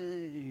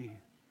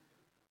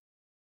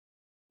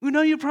 We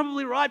know you're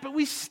probably right, but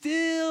we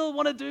still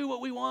want to do what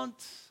we want.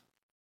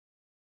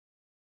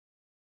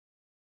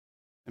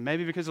 And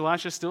maybe because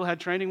Elisha still had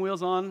training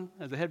wheels on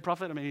as the head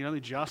prophet. I mean, he'd only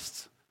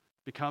just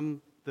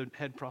become the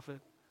head prophet.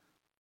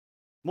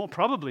 More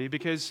probably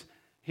because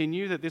he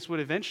knew that this would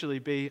eventually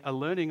be a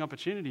learning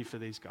opportunity for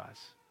these guys.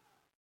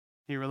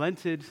 He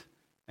relented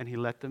and he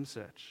let them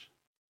search.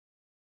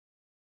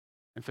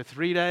 And for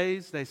 3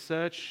 days they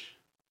search.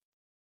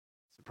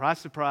 Surprise,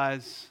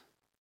 surprise.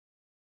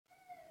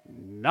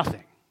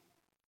 Nothing.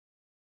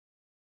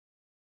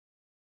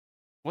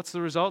 What's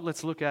the result?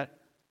 Let's look at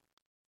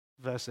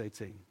verse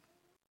 18.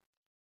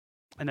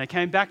 And they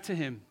came back to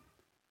him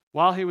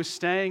while he was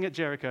staying at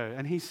Jericho,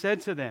 and he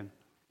said to them,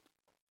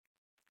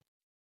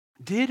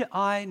 did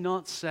I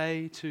not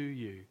say to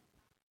you,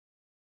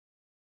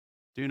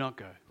 do not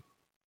go?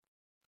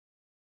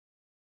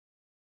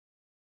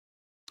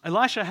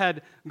 Elisha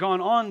had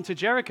gone on to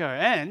Jericho,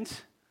 and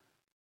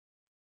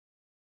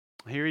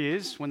here he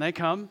is, when they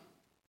come,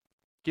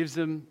 gives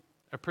them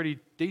a pretty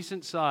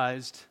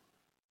decent-sized,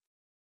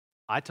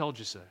 I told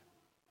you so.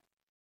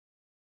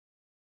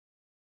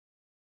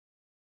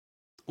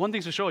 One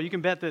thing's for sure, you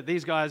can bet that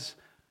these guys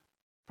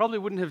probably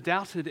wouldn't have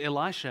doubted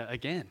Elisha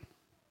again.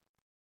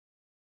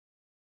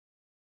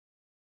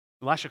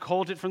 Elisha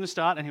called it from the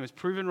start, and he was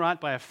proven right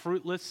by a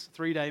fruitless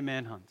 3-day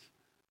manhunt.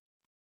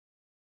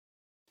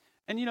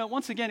 And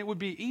once again, it would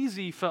be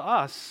easy for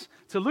us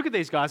to look at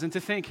these guys and to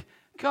think,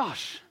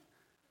 gosh,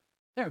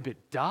 they're a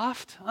bit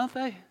daft, aren't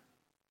they?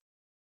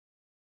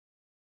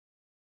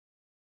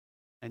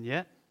 And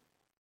yet,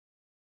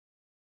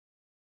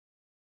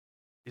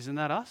 isn't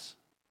that us?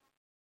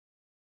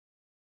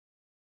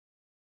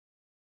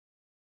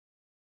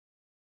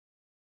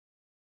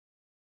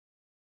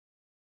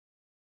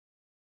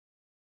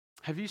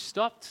 Have you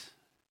stopped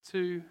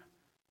to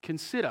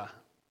consider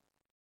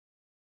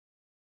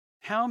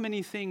how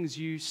many things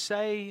you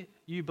say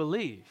you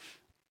believe,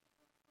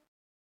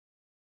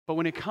 but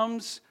when it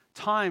comes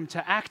time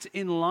to act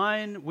in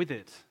line with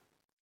it,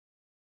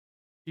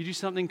 you do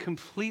something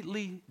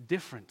completely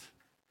different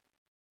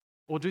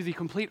or do the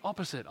complete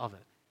opposite of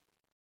it?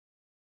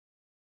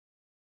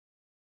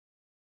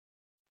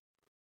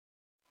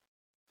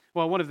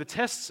 Well, one of the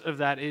tests of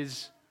that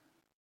is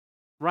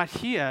right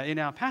here in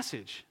our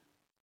passage.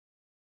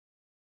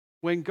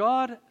 When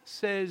God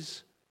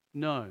says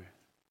no,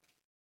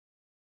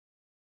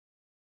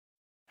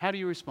 how do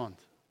you respond?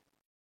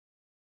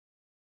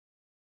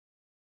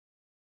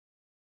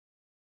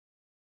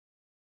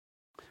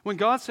 When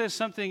God says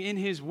something in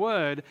His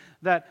Word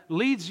that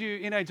leads you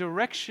in a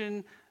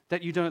direction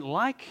that you don't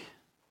like,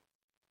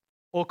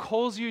 or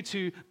calls you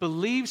to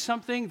believe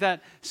something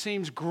that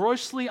seems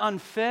grossly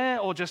unfair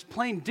or just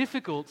plain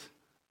difficult,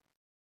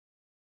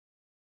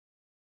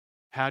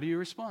 how do you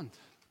respond?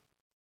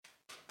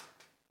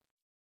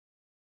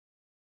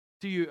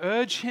 Do you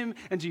urge him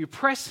and do you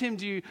press him?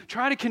 Do you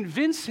try to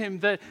convince him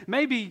that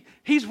maybe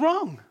he's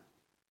wrong?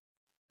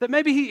 That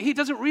maybe he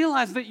doesn't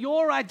realize that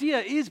your idea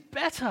is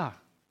better?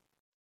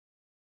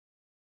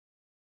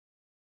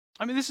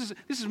 I mean, this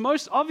is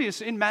most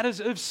obvious in matters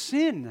of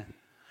sin.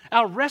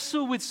 Our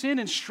wrestle with sin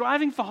and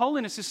striving for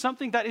holiness is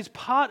something that is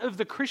part of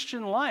the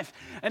Christian life.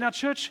 And our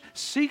church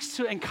seeks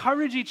to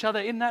encourage each other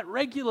in that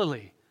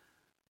regularly.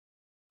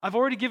 I've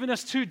already given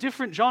us 2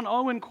 different John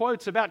Owen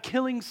quotes about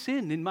killing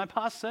sin in my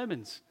past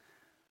sermons.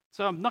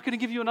 So I'm not going to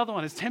give you another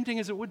one, as tempting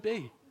as it would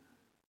be.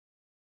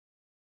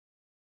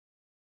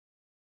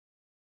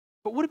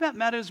 But what about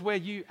matters where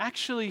you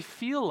actually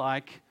feel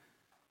like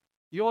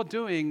you're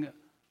doing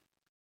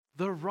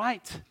the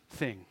right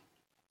thing?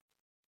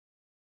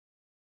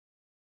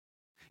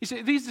 You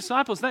see, these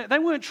disciples, they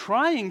weren't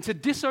trying to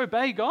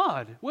disobey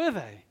God, were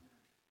they?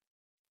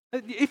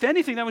 If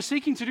anything, they were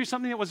seeking to do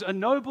something that was a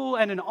noble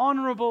and an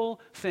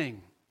honorable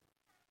thing.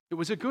 It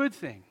was a good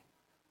thing.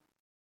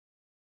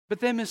 But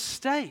their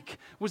mistake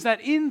was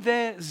that in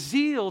their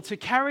zeal to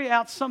carry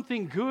out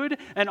something good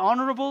and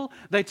honorable,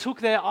 they took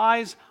their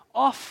eyes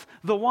off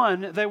the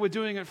one they were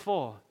doing it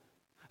for,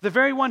 the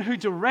very one who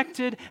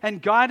directed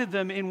and guided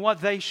them in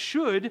what they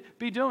should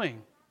be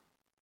doing.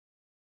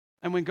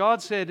 And when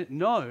God said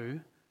no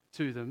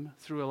to them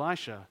through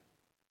Elisha,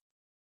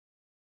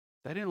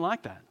 they didn't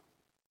like that.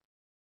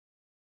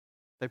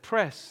 They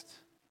pressed.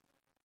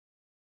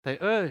 They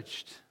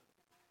urged.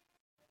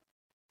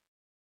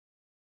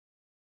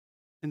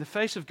 In the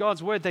face of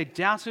God's word, they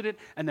doubted it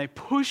and they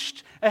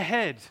pushed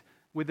ahead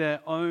with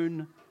their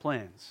own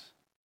plans.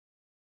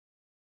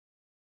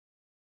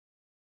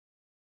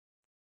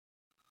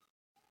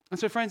 And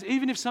so, friends,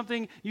 even if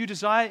something you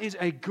desire is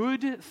a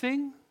good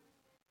thing,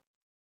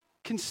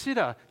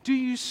 consider, do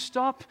you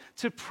stop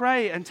to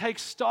pray and take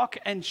stock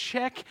and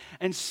check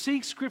and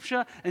seek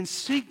Scripture and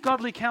seek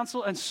godly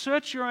counsel and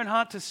search your own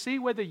heart to see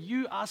whether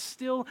you are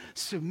still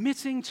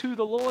submitting to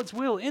the Lord's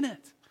will in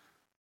it?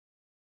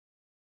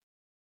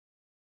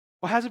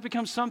 Or has it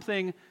become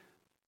something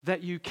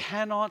that you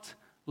cannot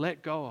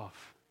let go of?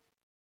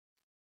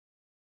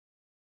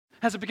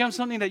 Has it become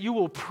something that you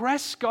will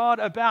press God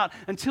about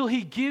until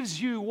He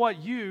gives you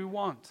what you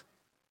want?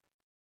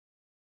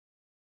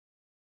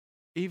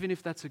 Even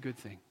if that's a good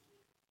thing.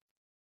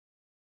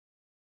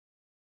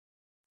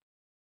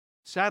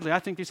 Sadly, I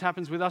think this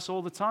happens with us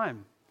all the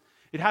time.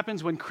 It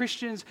happens when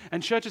Christians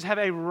and churches have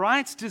a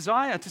right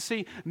desire to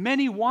see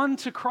many won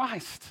to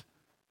Christ.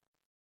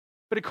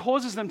 But it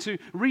causes them to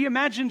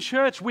reimagine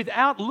church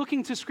without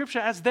looking to Scripture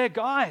as their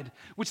guide,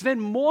 which then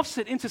morphs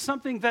it into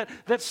something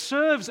that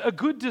serves a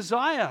good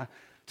desire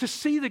to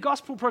see the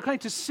gospel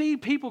proclaimed, to see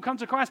people come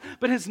to Christ,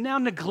 but has now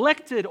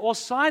neglected or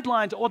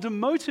sidelined or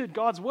demoted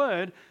God's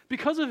word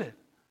because of it.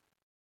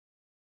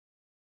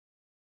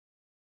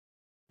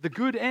 The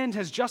good end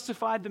has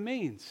justified the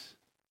means.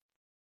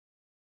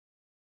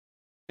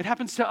 It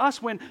happens to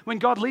us when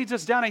God leads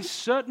us down a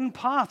certain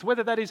path,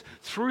 whether that is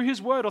through His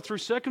word or through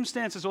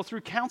circumstances or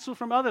through counsel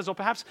from others or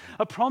perhaps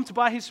a prompt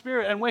by His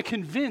Spirit, and we're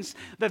convinced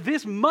that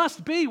this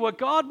must be what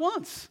God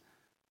wants.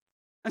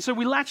 And so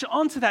we latch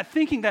onto that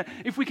thinking that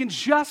if we can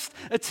just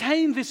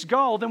attain this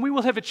goal, then we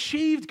will have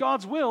achieved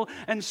God's will,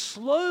 and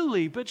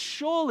slowly but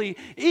surely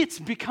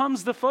it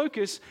becomes the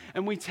focus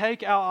and we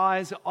take our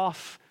eyes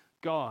off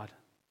God.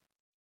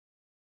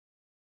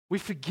 We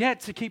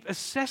forget to keep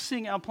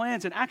assessing our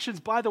plans and actions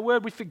by the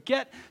word. We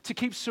forget to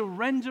keep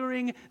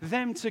surrendering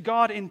them to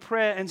God in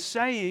prayer and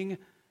saying,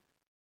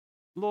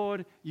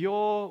 Lord,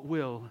 your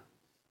will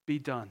be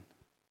done.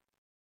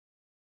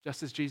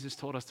 Just as Jesus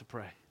taught us to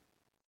pray.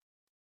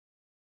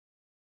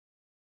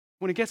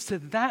 When it gets to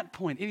that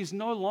point, it is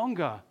no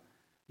longer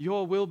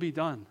your will be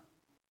done.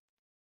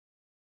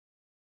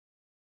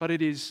 But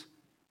it is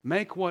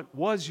make what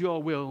was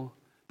your will,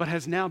 but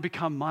has now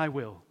become my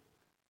will,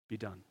 be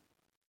done.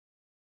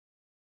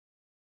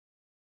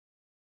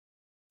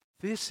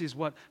 This is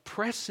what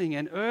pressing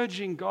and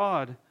urging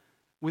God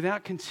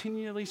without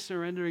continually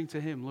surrendering to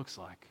Him looks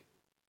like.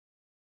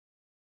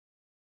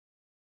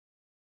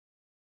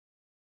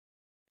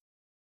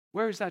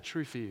 Where is that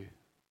true for you?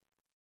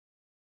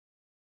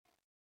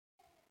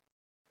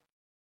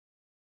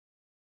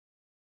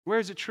 Where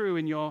is it true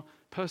in your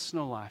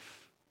personal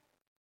life?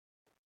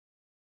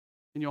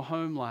 In your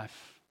home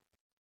life?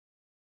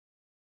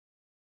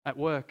 At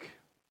work?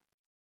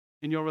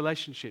 In your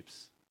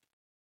relationships?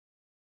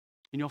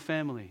 In your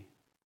family?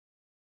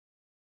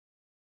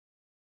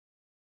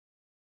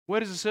 Where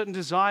does a certain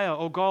desire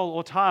or goal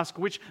or task,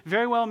 which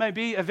very well may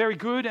be a very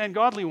good and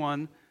godly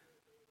one,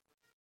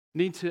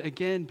 need to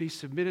again be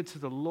submitted to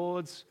the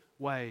Lord's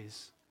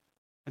ways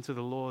and to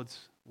the Lord's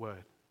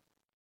word?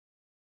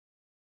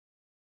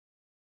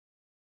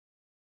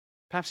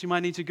 Perhaps you might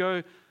need to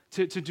go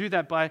to do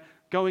that by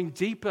going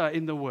deeper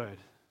in the word.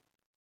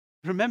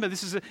 Remember,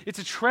 it's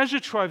a treasure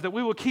trove that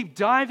we will keep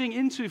diving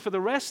into for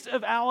the rest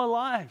of our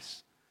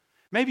lives.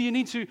 Maybe you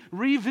need to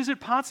revisit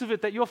parts of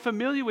it that you're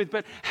familiar with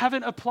but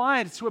haven't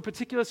applied to a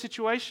particular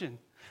situation.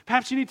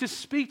 Perhaps you need to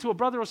speak to a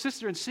brother or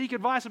sister and seek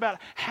advice about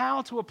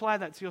how to apply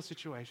that to your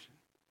situation.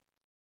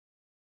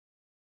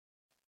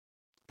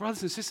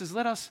 Brothers and sisters,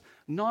 let us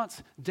not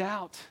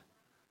doubt.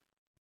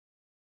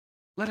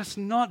 Let us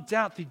not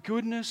doubt the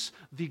goodness,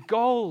 the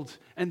gold,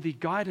 and the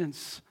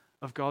guidance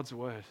of God's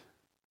word.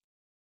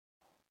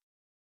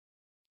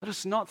 Let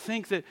us not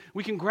think that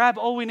we can grab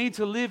all we need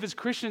to live as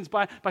Christians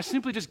by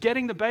simply just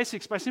getting the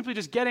basics, by simply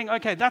just getting,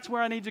 okay, that's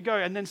where I need to go,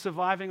 and then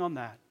surviving on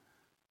that.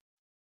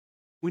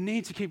 We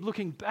need to keep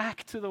looking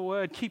back to the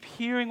Word, keep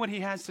hearing what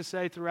He has to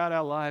say throughout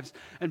our lives,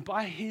 and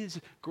by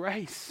His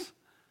grace,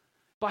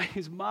 by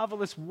His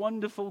marvelous,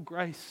 wonderful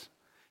grace,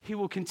 He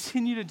will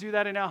continue to do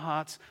that in our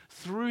hearts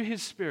through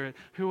His Spirit,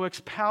 who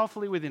works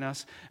powerfully within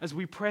us as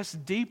we press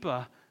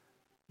deeper,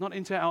 not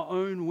into our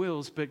own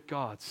wills, but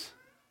God's.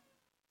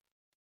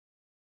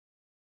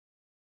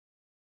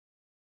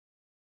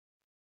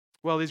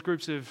 Well, these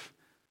groups of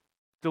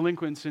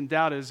delinquents and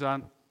doubters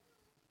aren't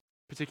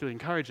particularly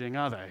encouraging,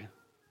 are they?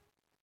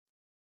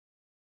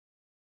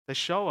 They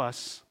show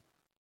us,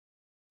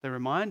 they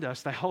remind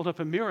us, they hold up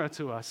a mirror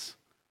to us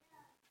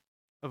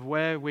of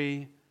where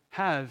we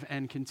have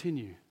and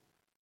continue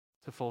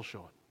to fall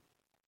short.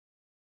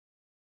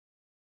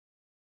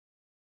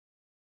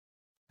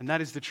 And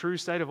that is the true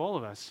state of all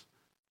of us,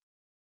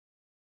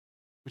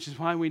 which is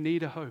why we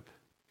need a hope.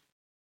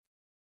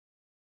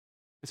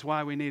 It's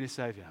why we need a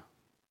Savior.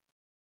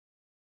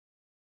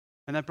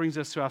 And that brings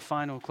us to our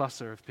final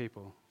cluster of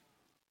people,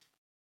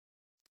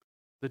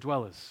 the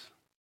dwellers.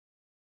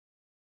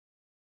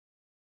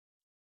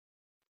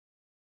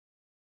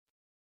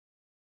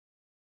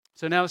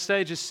 So now the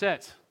stage is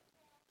set.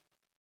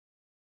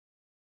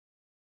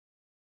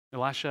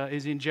 Elisha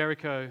is in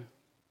Jericho.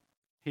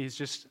 He's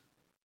just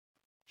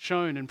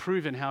shown and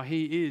proven how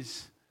he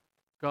is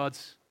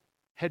God's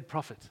head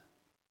prophet.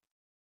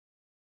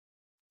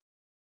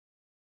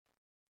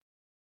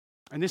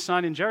 And this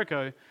sign in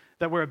Jericho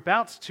that we're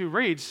about to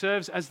read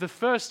serves as the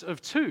first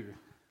of two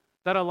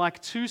that are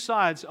like two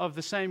sides of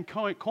the same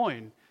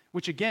coin,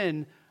 which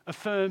again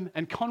affirm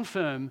and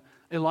confirm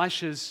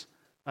Elisha's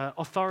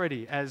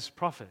authority as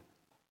prophet.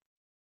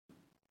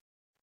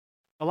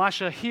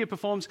 Elisha here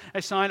performs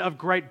a sign of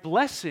great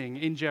blessing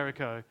in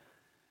Jericho.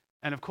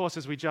 And of course,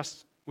 as we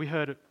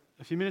heard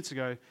a few minutes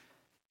ago,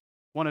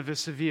 one of a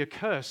severe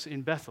curse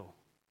in Bethel.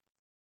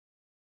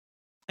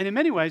 And in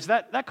many ways,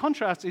 that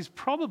contrast is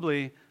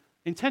probably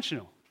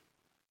intentional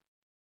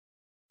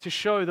to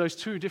show those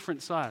two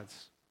different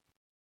sides.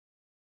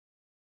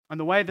 And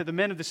the way that the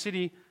men of the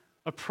city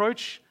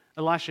approach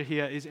Elisha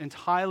here is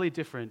entirely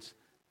different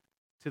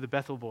to the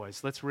Bethel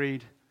boys. Let's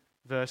read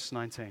verse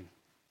 19.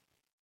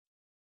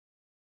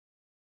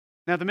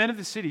 Now the men of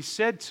the city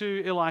said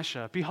to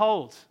Elisha,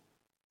 "Behold,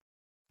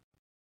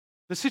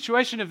 the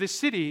situation of this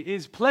city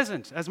is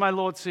pleasant, as my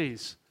Lord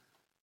sees,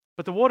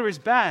 but the water is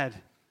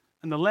bad,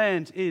 and the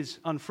land is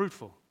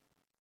unfruitful.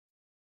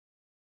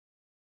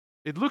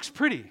 It looks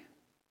pretty,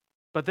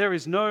 but there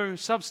is no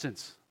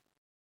substance."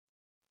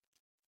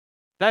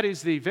 That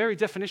is the very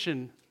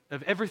definition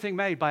of everything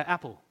made by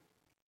Apple.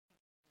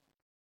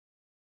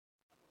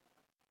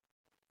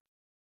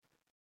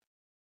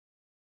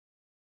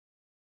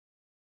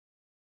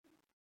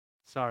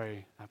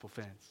 Sorry, Apple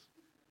fans.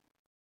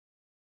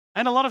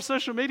 And a lot of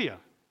social media.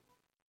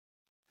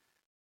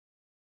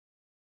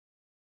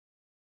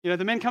 You know,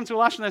 the men come to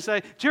Elisha and they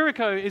say,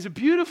 Jericho is a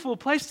beautiful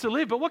place to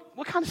live, but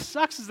what kind of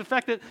sucks is the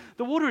fact that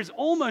the water is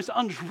almost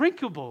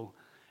undrinkable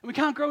and we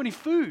can't grow any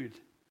food.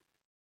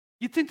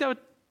 You'd think they were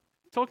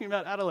talking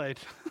about Adelaide.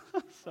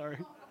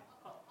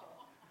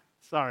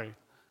 Sorry,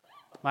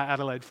 my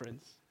Adelaide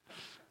friends.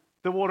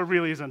 The water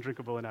really is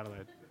undrinkable in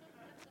Adelaide.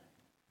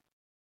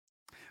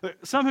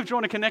 Some have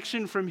drawn a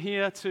connection from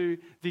here to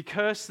the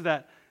curse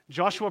that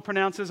Joshua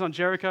pronounces on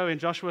Jericho in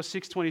Joshua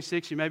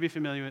 6:26. You may be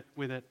familiar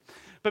with it.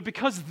 But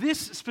because this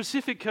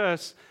specific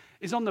curse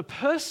is on the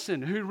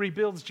person who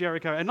rebuilds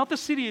Jericho and not the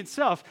city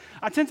itself,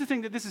 I tend to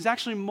think that this is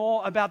actually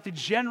more about the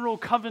general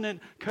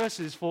covenant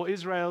curses for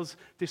Israel's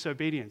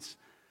disobedience.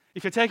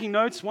 If you're taking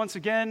notes, once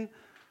again,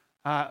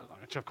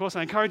 which of course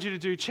I encourage you to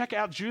do, check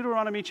out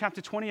Deuteronomy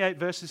chapter 28,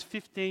 verses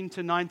 15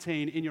 to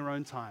 19 in your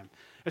own time,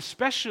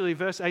 especially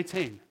verse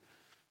 18.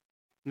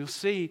 You'll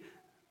see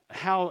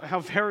how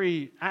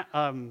very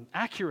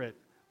accurate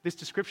this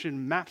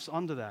description maps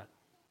onto that.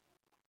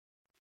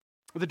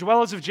 The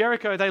dwellers of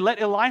Jericho, they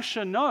let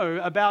Elisha know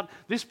about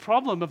this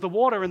problem of the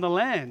water and the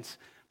land,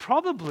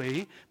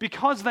 probably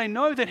because they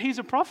know that he's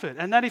a prophet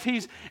and that if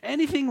he's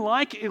anything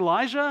like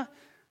Elijah,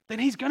 then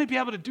he's going to be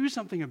able to do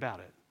something about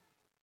it.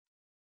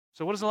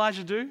 So what does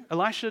Elisha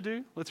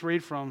do? Let's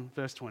read from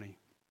verse 20.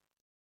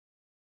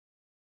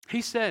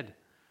 He said,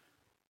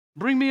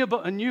 "Bring me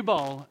a new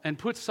bowl and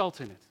put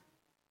salt in it."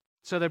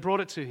 So they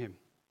brought it to him.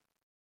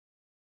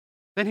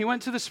 Then he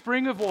went to the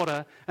spring of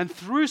water and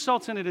threw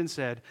salt in it and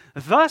said,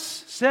 "Thus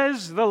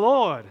says the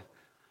Lord,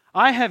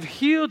 I have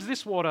healed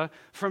this water.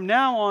 From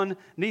now on,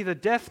 neither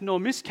death nor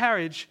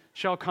miscarriage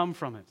shall come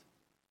from it."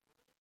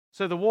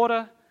 So the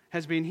water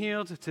has been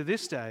healed to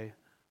this day,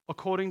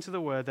 according to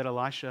the word that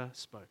Elisha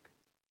spoke.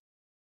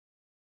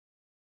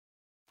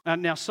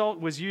 Now,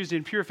 salt was used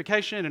in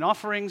purification and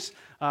offerings,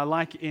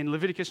 like in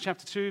Leviticus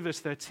chapter 2, verse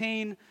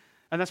 13.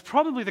 And that's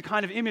probably the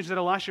kind of image that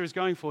Elisha is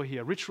going for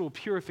here, ritual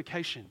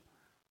purification.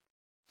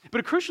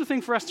 But a crucial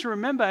thing for us to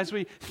remember as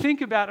we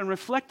think about and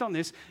reflect on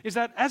this is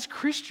that as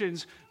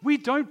Christians, we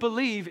don't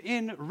believe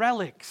in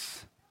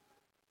relics.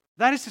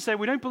 That is to say,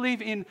 we don't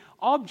believe in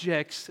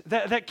objects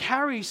that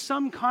carry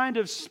some kind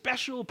of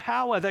special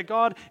power that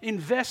God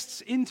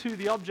invests into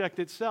the object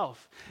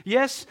itself.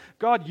 Yes,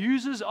 God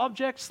uses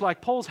objects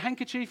like Paul's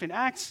handkerchief in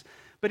Acts,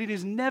 but it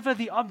is never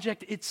the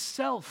object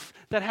itself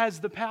that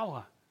has the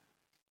power.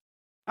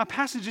 Our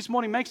passage this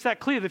morning makes that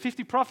clear. The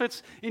 50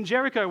 prophets in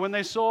Jericho, when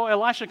they saw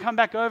Elisha come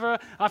back over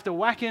after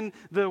whacking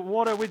the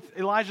water with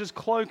Elijah's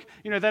cloak,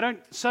 they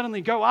don't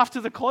suddenly go after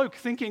the cloak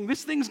thinking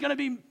this thing's going to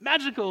be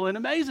magical and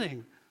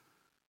amazing.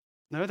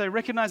 No, they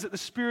recognize that the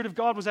Spirit of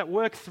God was at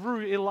work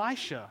through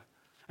Elisha.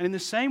 And in the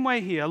same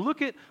way here,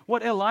 look at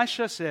what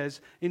Elisha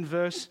says in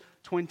verse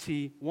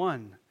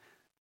 21.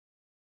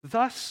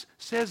 Thus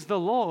says the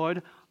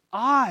Lord,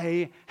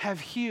 I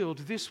have healed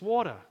this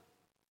water.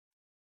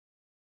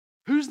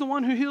 Who's the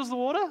one who heals the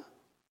water?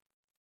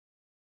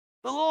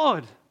 The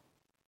Lord.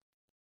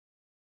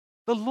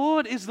 The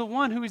Lord is the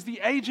one who is the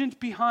agent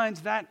behind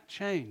that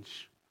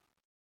change.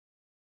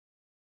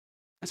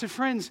 And so,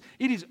 friends,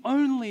 it is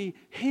only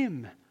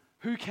Him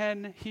who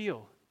can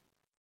heal.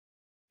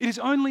 It is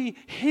only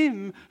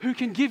Him who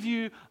can give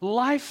you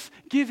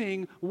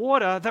life-giving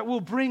water that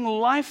will bring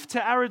life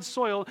to arid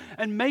soil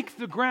and make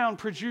the ground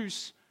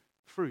produce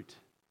fruit.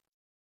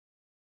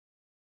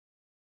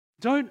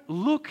 Don't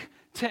look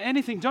to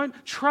anything. Don't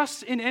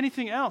trust in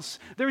anything else.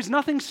 There is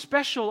nothing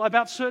special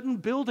about certain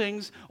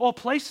buildings or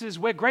places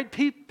where great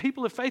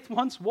people of faith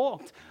once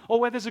walked, or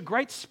where there's a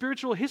great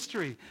spiritual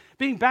history.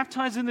 Being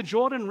baptized in the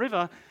Jordan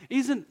River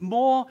isn't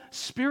more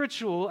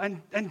spiritual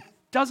and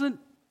doesn't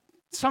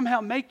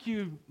somehow make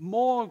you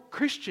more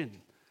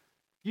Christian.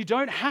 You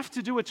don't have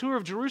to do a tour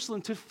of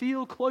Jerusalem to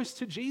feel close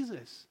to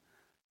Jesus.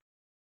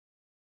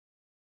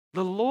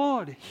 The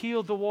Lord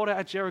healed the water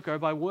at Jericho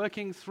by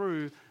working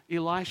through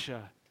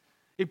Elisha.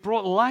 It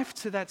brought life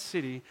to that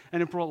city,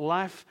 and it brought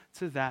life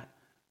to that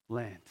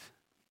land.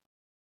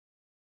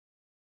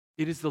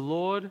 It is the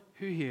Lord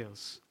who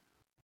heals,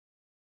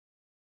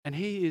 and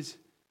He is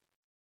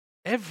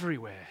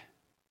everywhere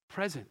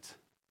present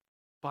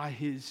by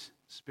His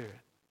Spirit.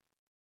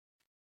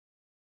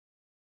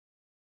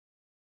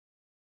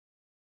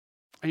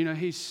 And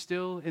He's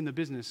still in the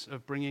business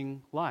of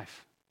bringing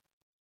life.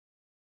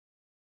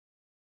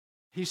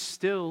 He's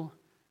still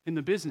in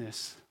the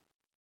business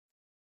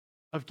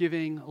of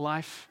giving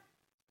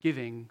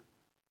life-giving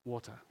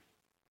water.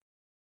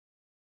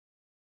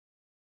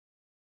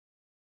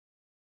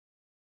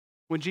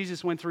 When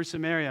Jesus went through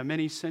Samaria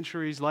many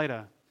centuries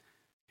later,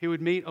 He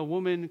would meet a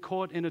woman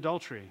caught in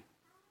adultery,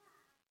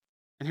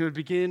 and He would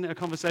begin a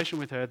conversation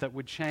with her that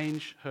would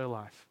change her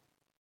life.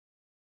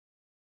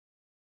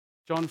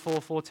 John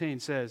 4:14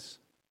 says,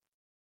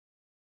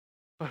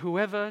 "But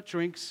whoever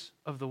drinks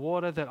of the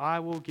water that I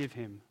will give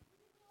him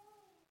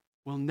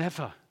will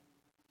never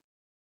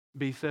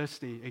be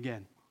thirsty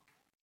again.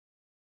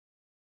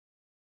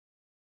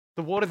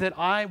 The water that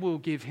I will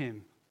give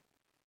him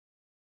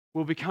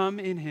will become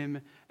in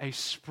him a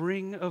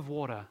spring of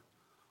water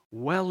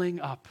welling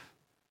up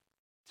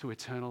to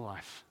eternal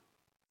life."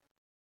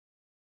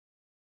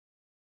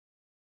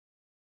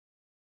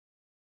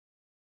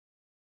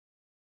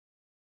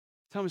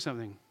 Tell me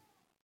something.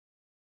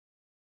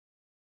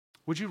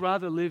 Would you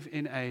rather live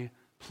in a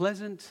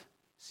pleasant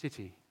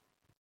city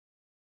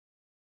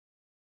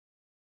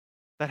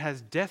that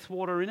has death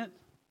water in it,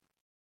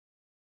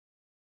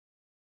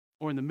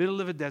 or in the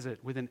middle of a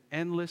desert with an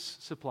endless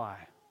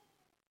supply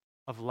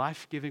of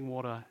life-giving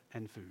water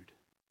and food?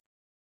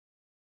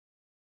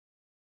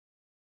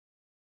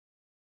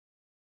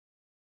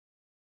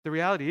 The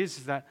reality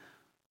is that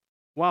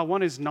while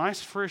one is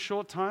nice for a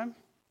short time,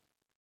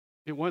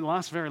 it won't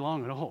last very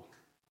long at all.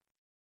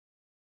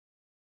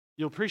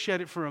 You'll appreciate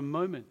it for a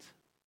moment,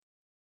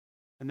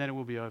 and then it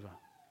will be over.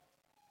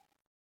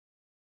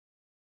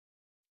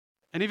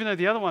 And even though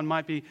the other one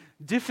might be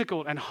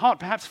difficult and hot,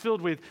 perhaps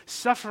filled with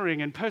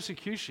suffering and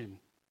persecution,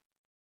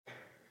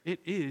 it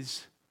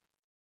is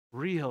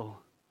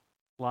real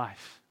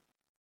life.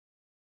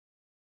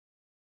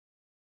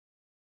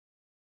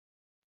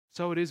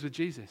 So it is with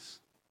Jesus.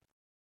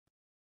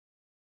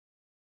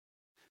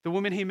 The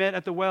woman He met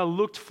at the well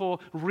looked for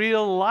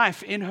real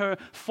life in her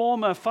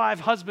former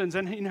 5 husbands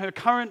and in her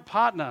current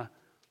partner.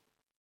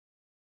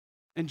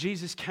 And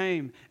Jesus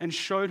came and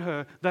showed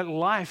her that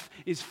life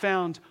is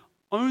found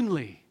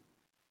only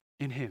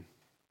in Him.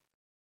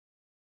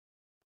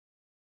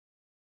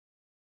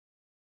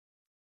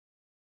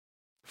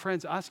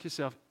 Friends, ask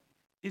yourself,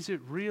 is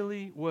it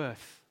really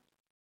worth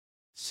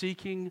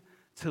seeking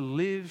to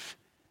live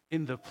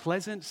in the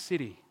pleasant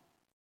city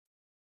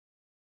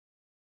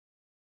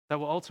that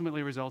will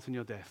ultimately result in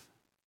your death?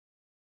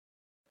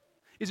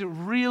 Is it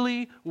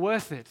really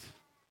worth it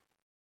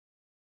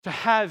to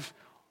have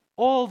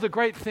all the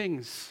great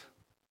things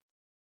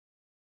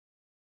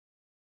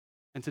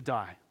and to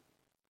die?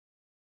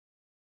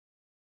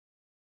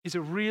 Is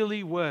it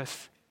really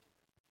worth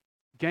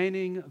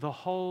gaining the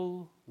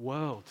whole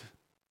world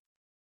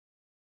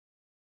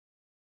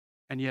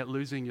and yet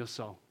losing your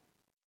soul?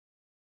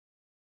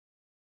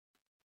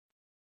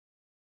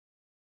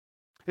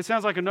 It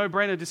sounds like a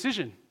no-brainer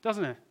decision,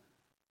 doesn't it?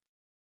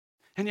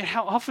 And yet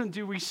how often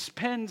do we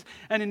spend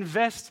and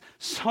invest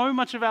so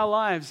much of our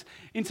lives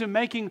into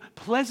making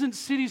pleasant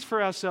cities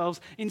for ourselves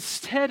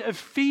instead of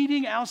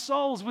feeding our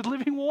souls with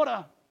living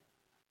water?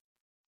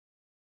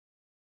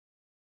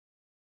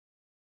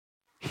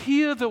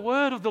 hear the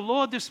word of the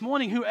Lord this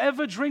morning.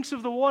 Whoever drinks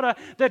of the water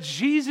that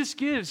Jesus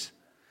gives,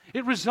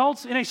 it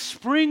results in a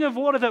spring of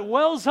water that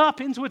wells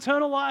up into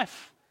eternal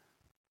life.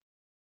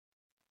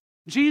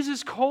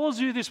 Jesus calls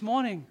you this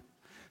morning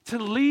to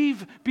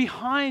leave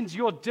behind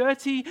your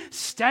dirty,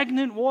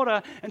 stagnant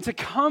water and to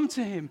come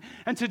to Him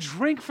and to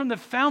drink from the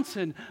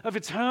fountain of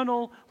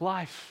eternal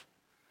life.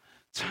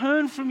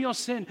 Turn from your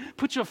sin,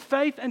 put your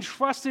faith and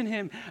trust in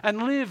Him,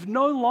 and live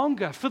no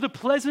longer for the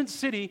pleasant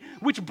city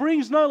which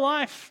brings no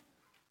life,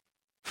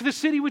 for the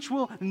city which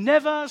will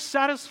never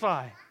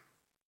satisfy.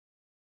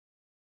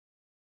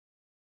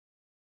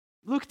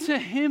 Look to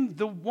Him,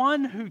 the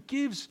one who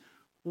gives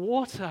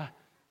water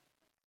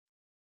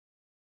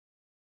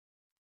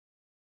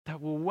that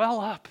will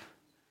well up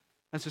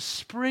as a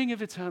spring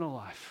of eternal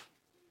life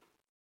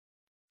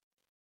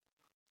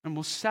and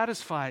will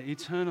satisfy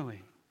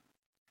eternally.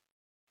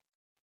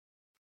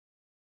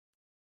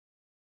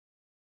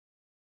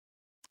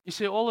 You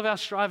see, all of our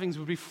strivings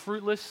would be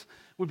fruitless,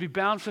 would be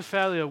bound for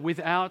failure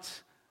without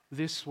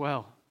this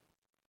well.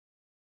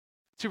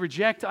 To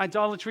reject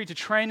idolatry, to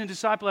train and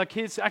disciple our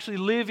kids, to actually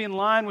live in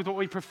line with what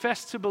we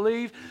profess to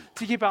believe,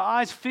 to keep our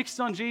eyes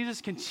fixed on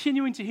Jesus,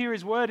 continuing to hear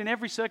His word in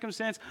every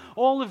circumstance,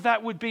 all of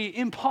that would be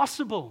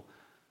impossible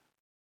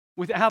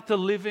without the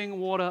living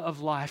water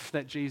of life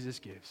that Jesus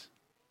gives.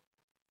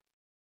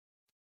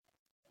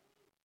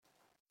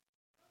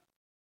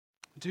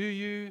 Do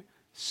you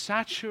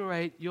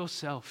saturate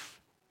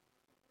yourself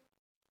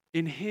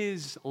in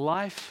His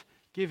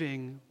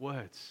life-giving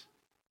words?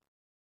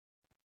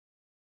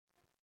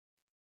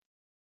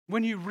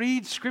 When you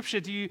read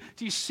Scripture, do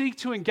you seek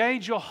to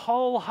engage your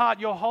whole heart,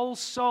 your whole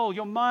soul,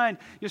 your mind,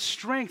 your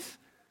strength?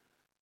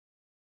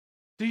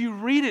 Do you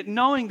read it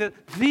knowing that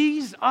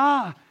these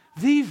are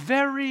the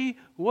very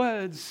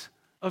words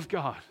of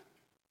God?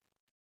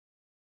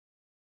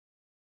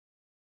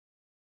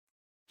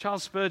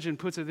 Charles Spurgeon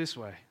puts it this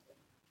way.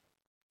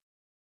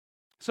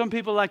 Some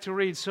people like to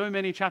read so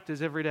many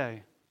chapters every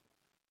day.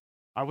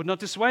 I would not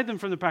dissuade them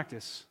from the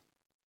practice,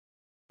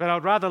 but I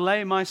would rather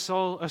lay my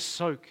soul a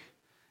soak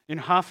in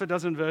half a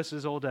dozen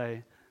verses all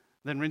day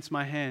than rinse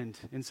my hand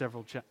in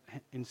several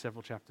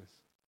chapters.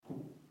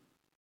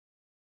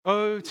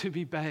 Oh, to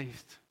be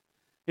bathed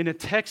in a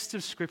text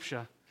of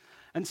Scripture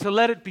and to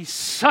let it be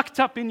sucked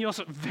up in your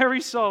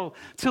very soul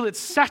till it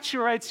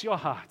saturates your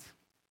heart.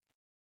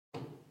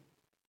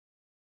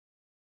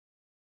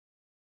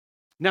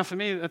 Now, for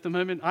me, at the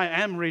moment, I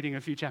am reading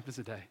a few chapters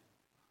a day.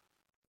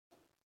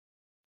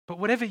 But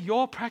whatever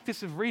your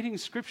practice of reading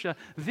Scripture,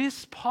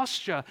 this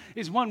posture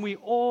is one we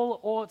all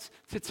ought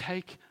to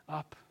take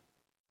up.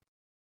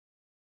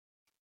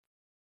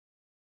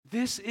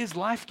 This is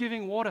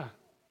life-giving water.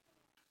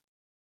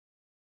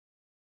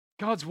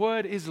 God's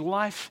word is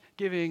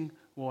life-giving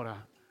water.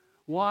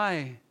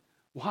 Why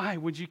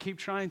would you keep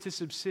trying to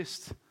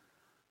subsist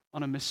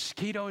on a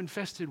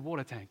mosquito-infested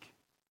water tank?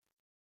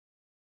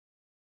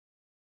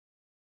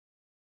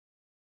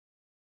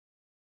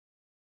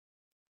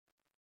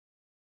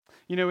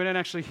 You know, we don't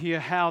actually hear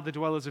how the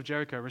dwellers of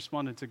Jericho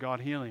responded to God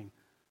healing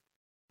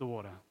the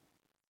water.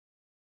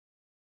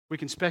 We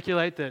can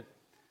speculate that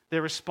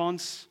their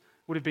response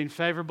would have been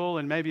favorable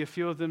and maybe a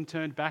few of them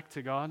turned back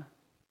to God.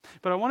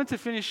 But I wanted to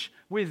finish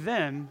with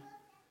them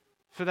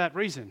for that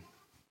reason.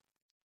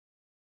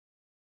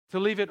 To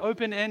leave it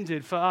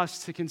open-ended for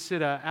us to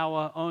consider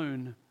our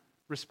own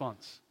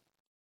response.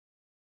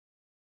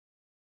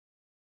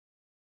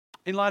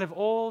 In light of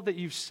all that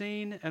you've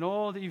seen and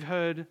all that you've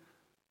heard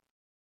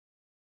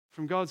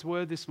from God's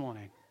word this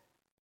morning,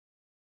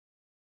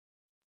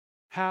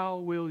 how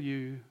will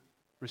you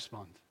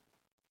respond?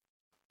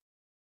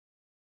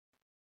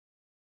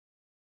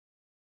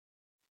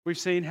 We've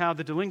seen how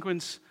the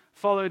delinquents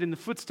followed in the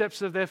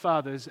footsteps of their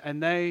fathers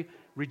and they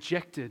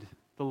rejected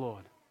the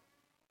Lord.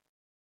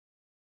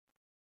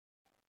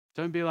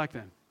 Don't be like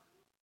them.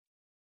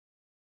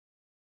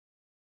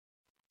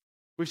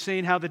 We've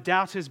seen how the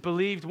doubters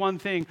believed one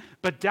thing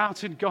but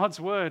doubted God's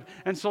word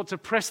and sought to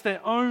press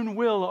their own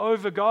will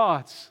over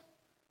God's.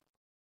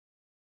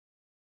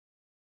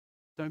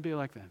 Don't be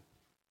like them.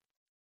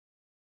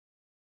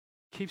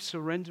 Keep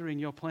surrendering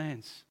your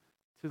plans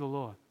to the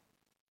Lord.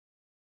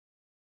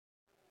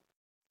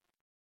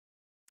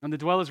 And the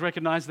dwellers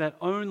recognized that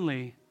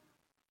only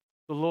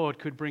the Lord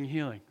could bring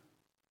healing.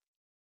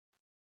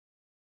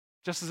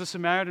 Just as the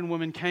Samaritan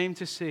woman came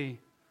to see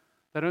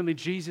that only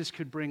Jesus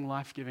could bring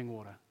life-giving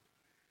water.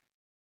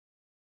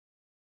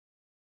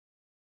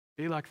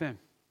 Be like them.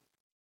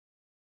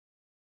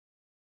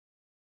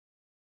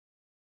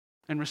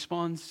 And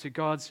respond to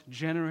God's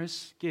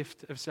generous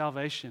gift of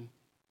salvation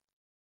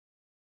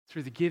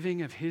through the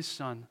giving of His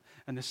Son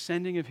and the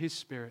sending of His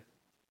Spirit.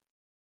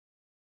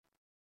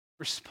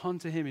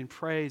 Respond to Him in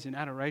praise, in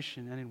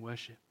adoration, and in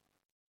worship.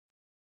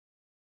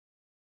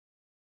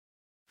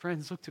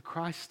 Friends, look to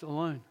Christ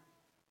alone.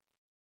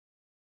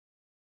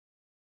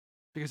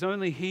 Because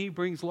only He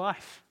brings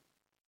life.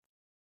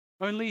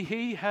 Only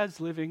He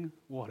has living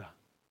water.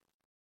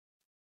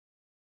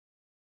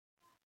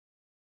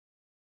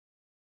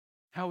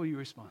 How will you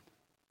respond?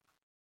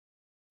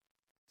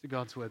 to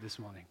God's word this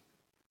morning.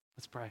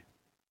 Let's pray.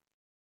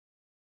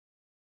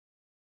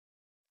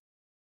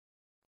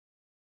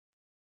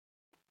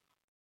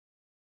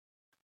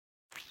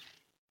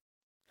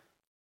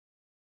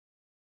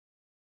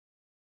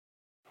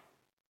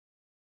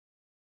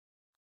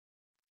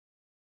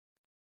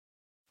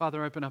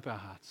 Father, open up our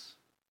hearts.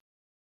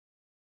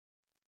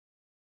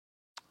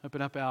 Open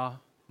up our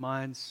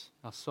minds,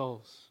 our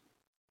souls,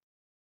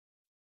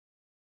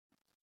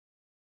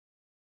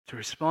 to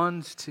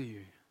respond to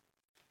you,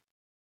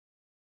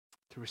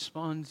 to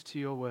respond to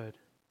your word,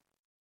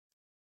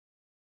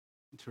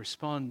 and to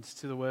respond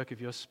to the work of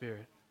your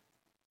Spirit.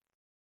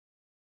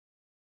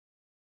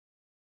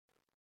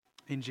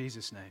 In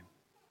Jesus' name,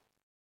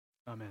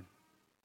 amen.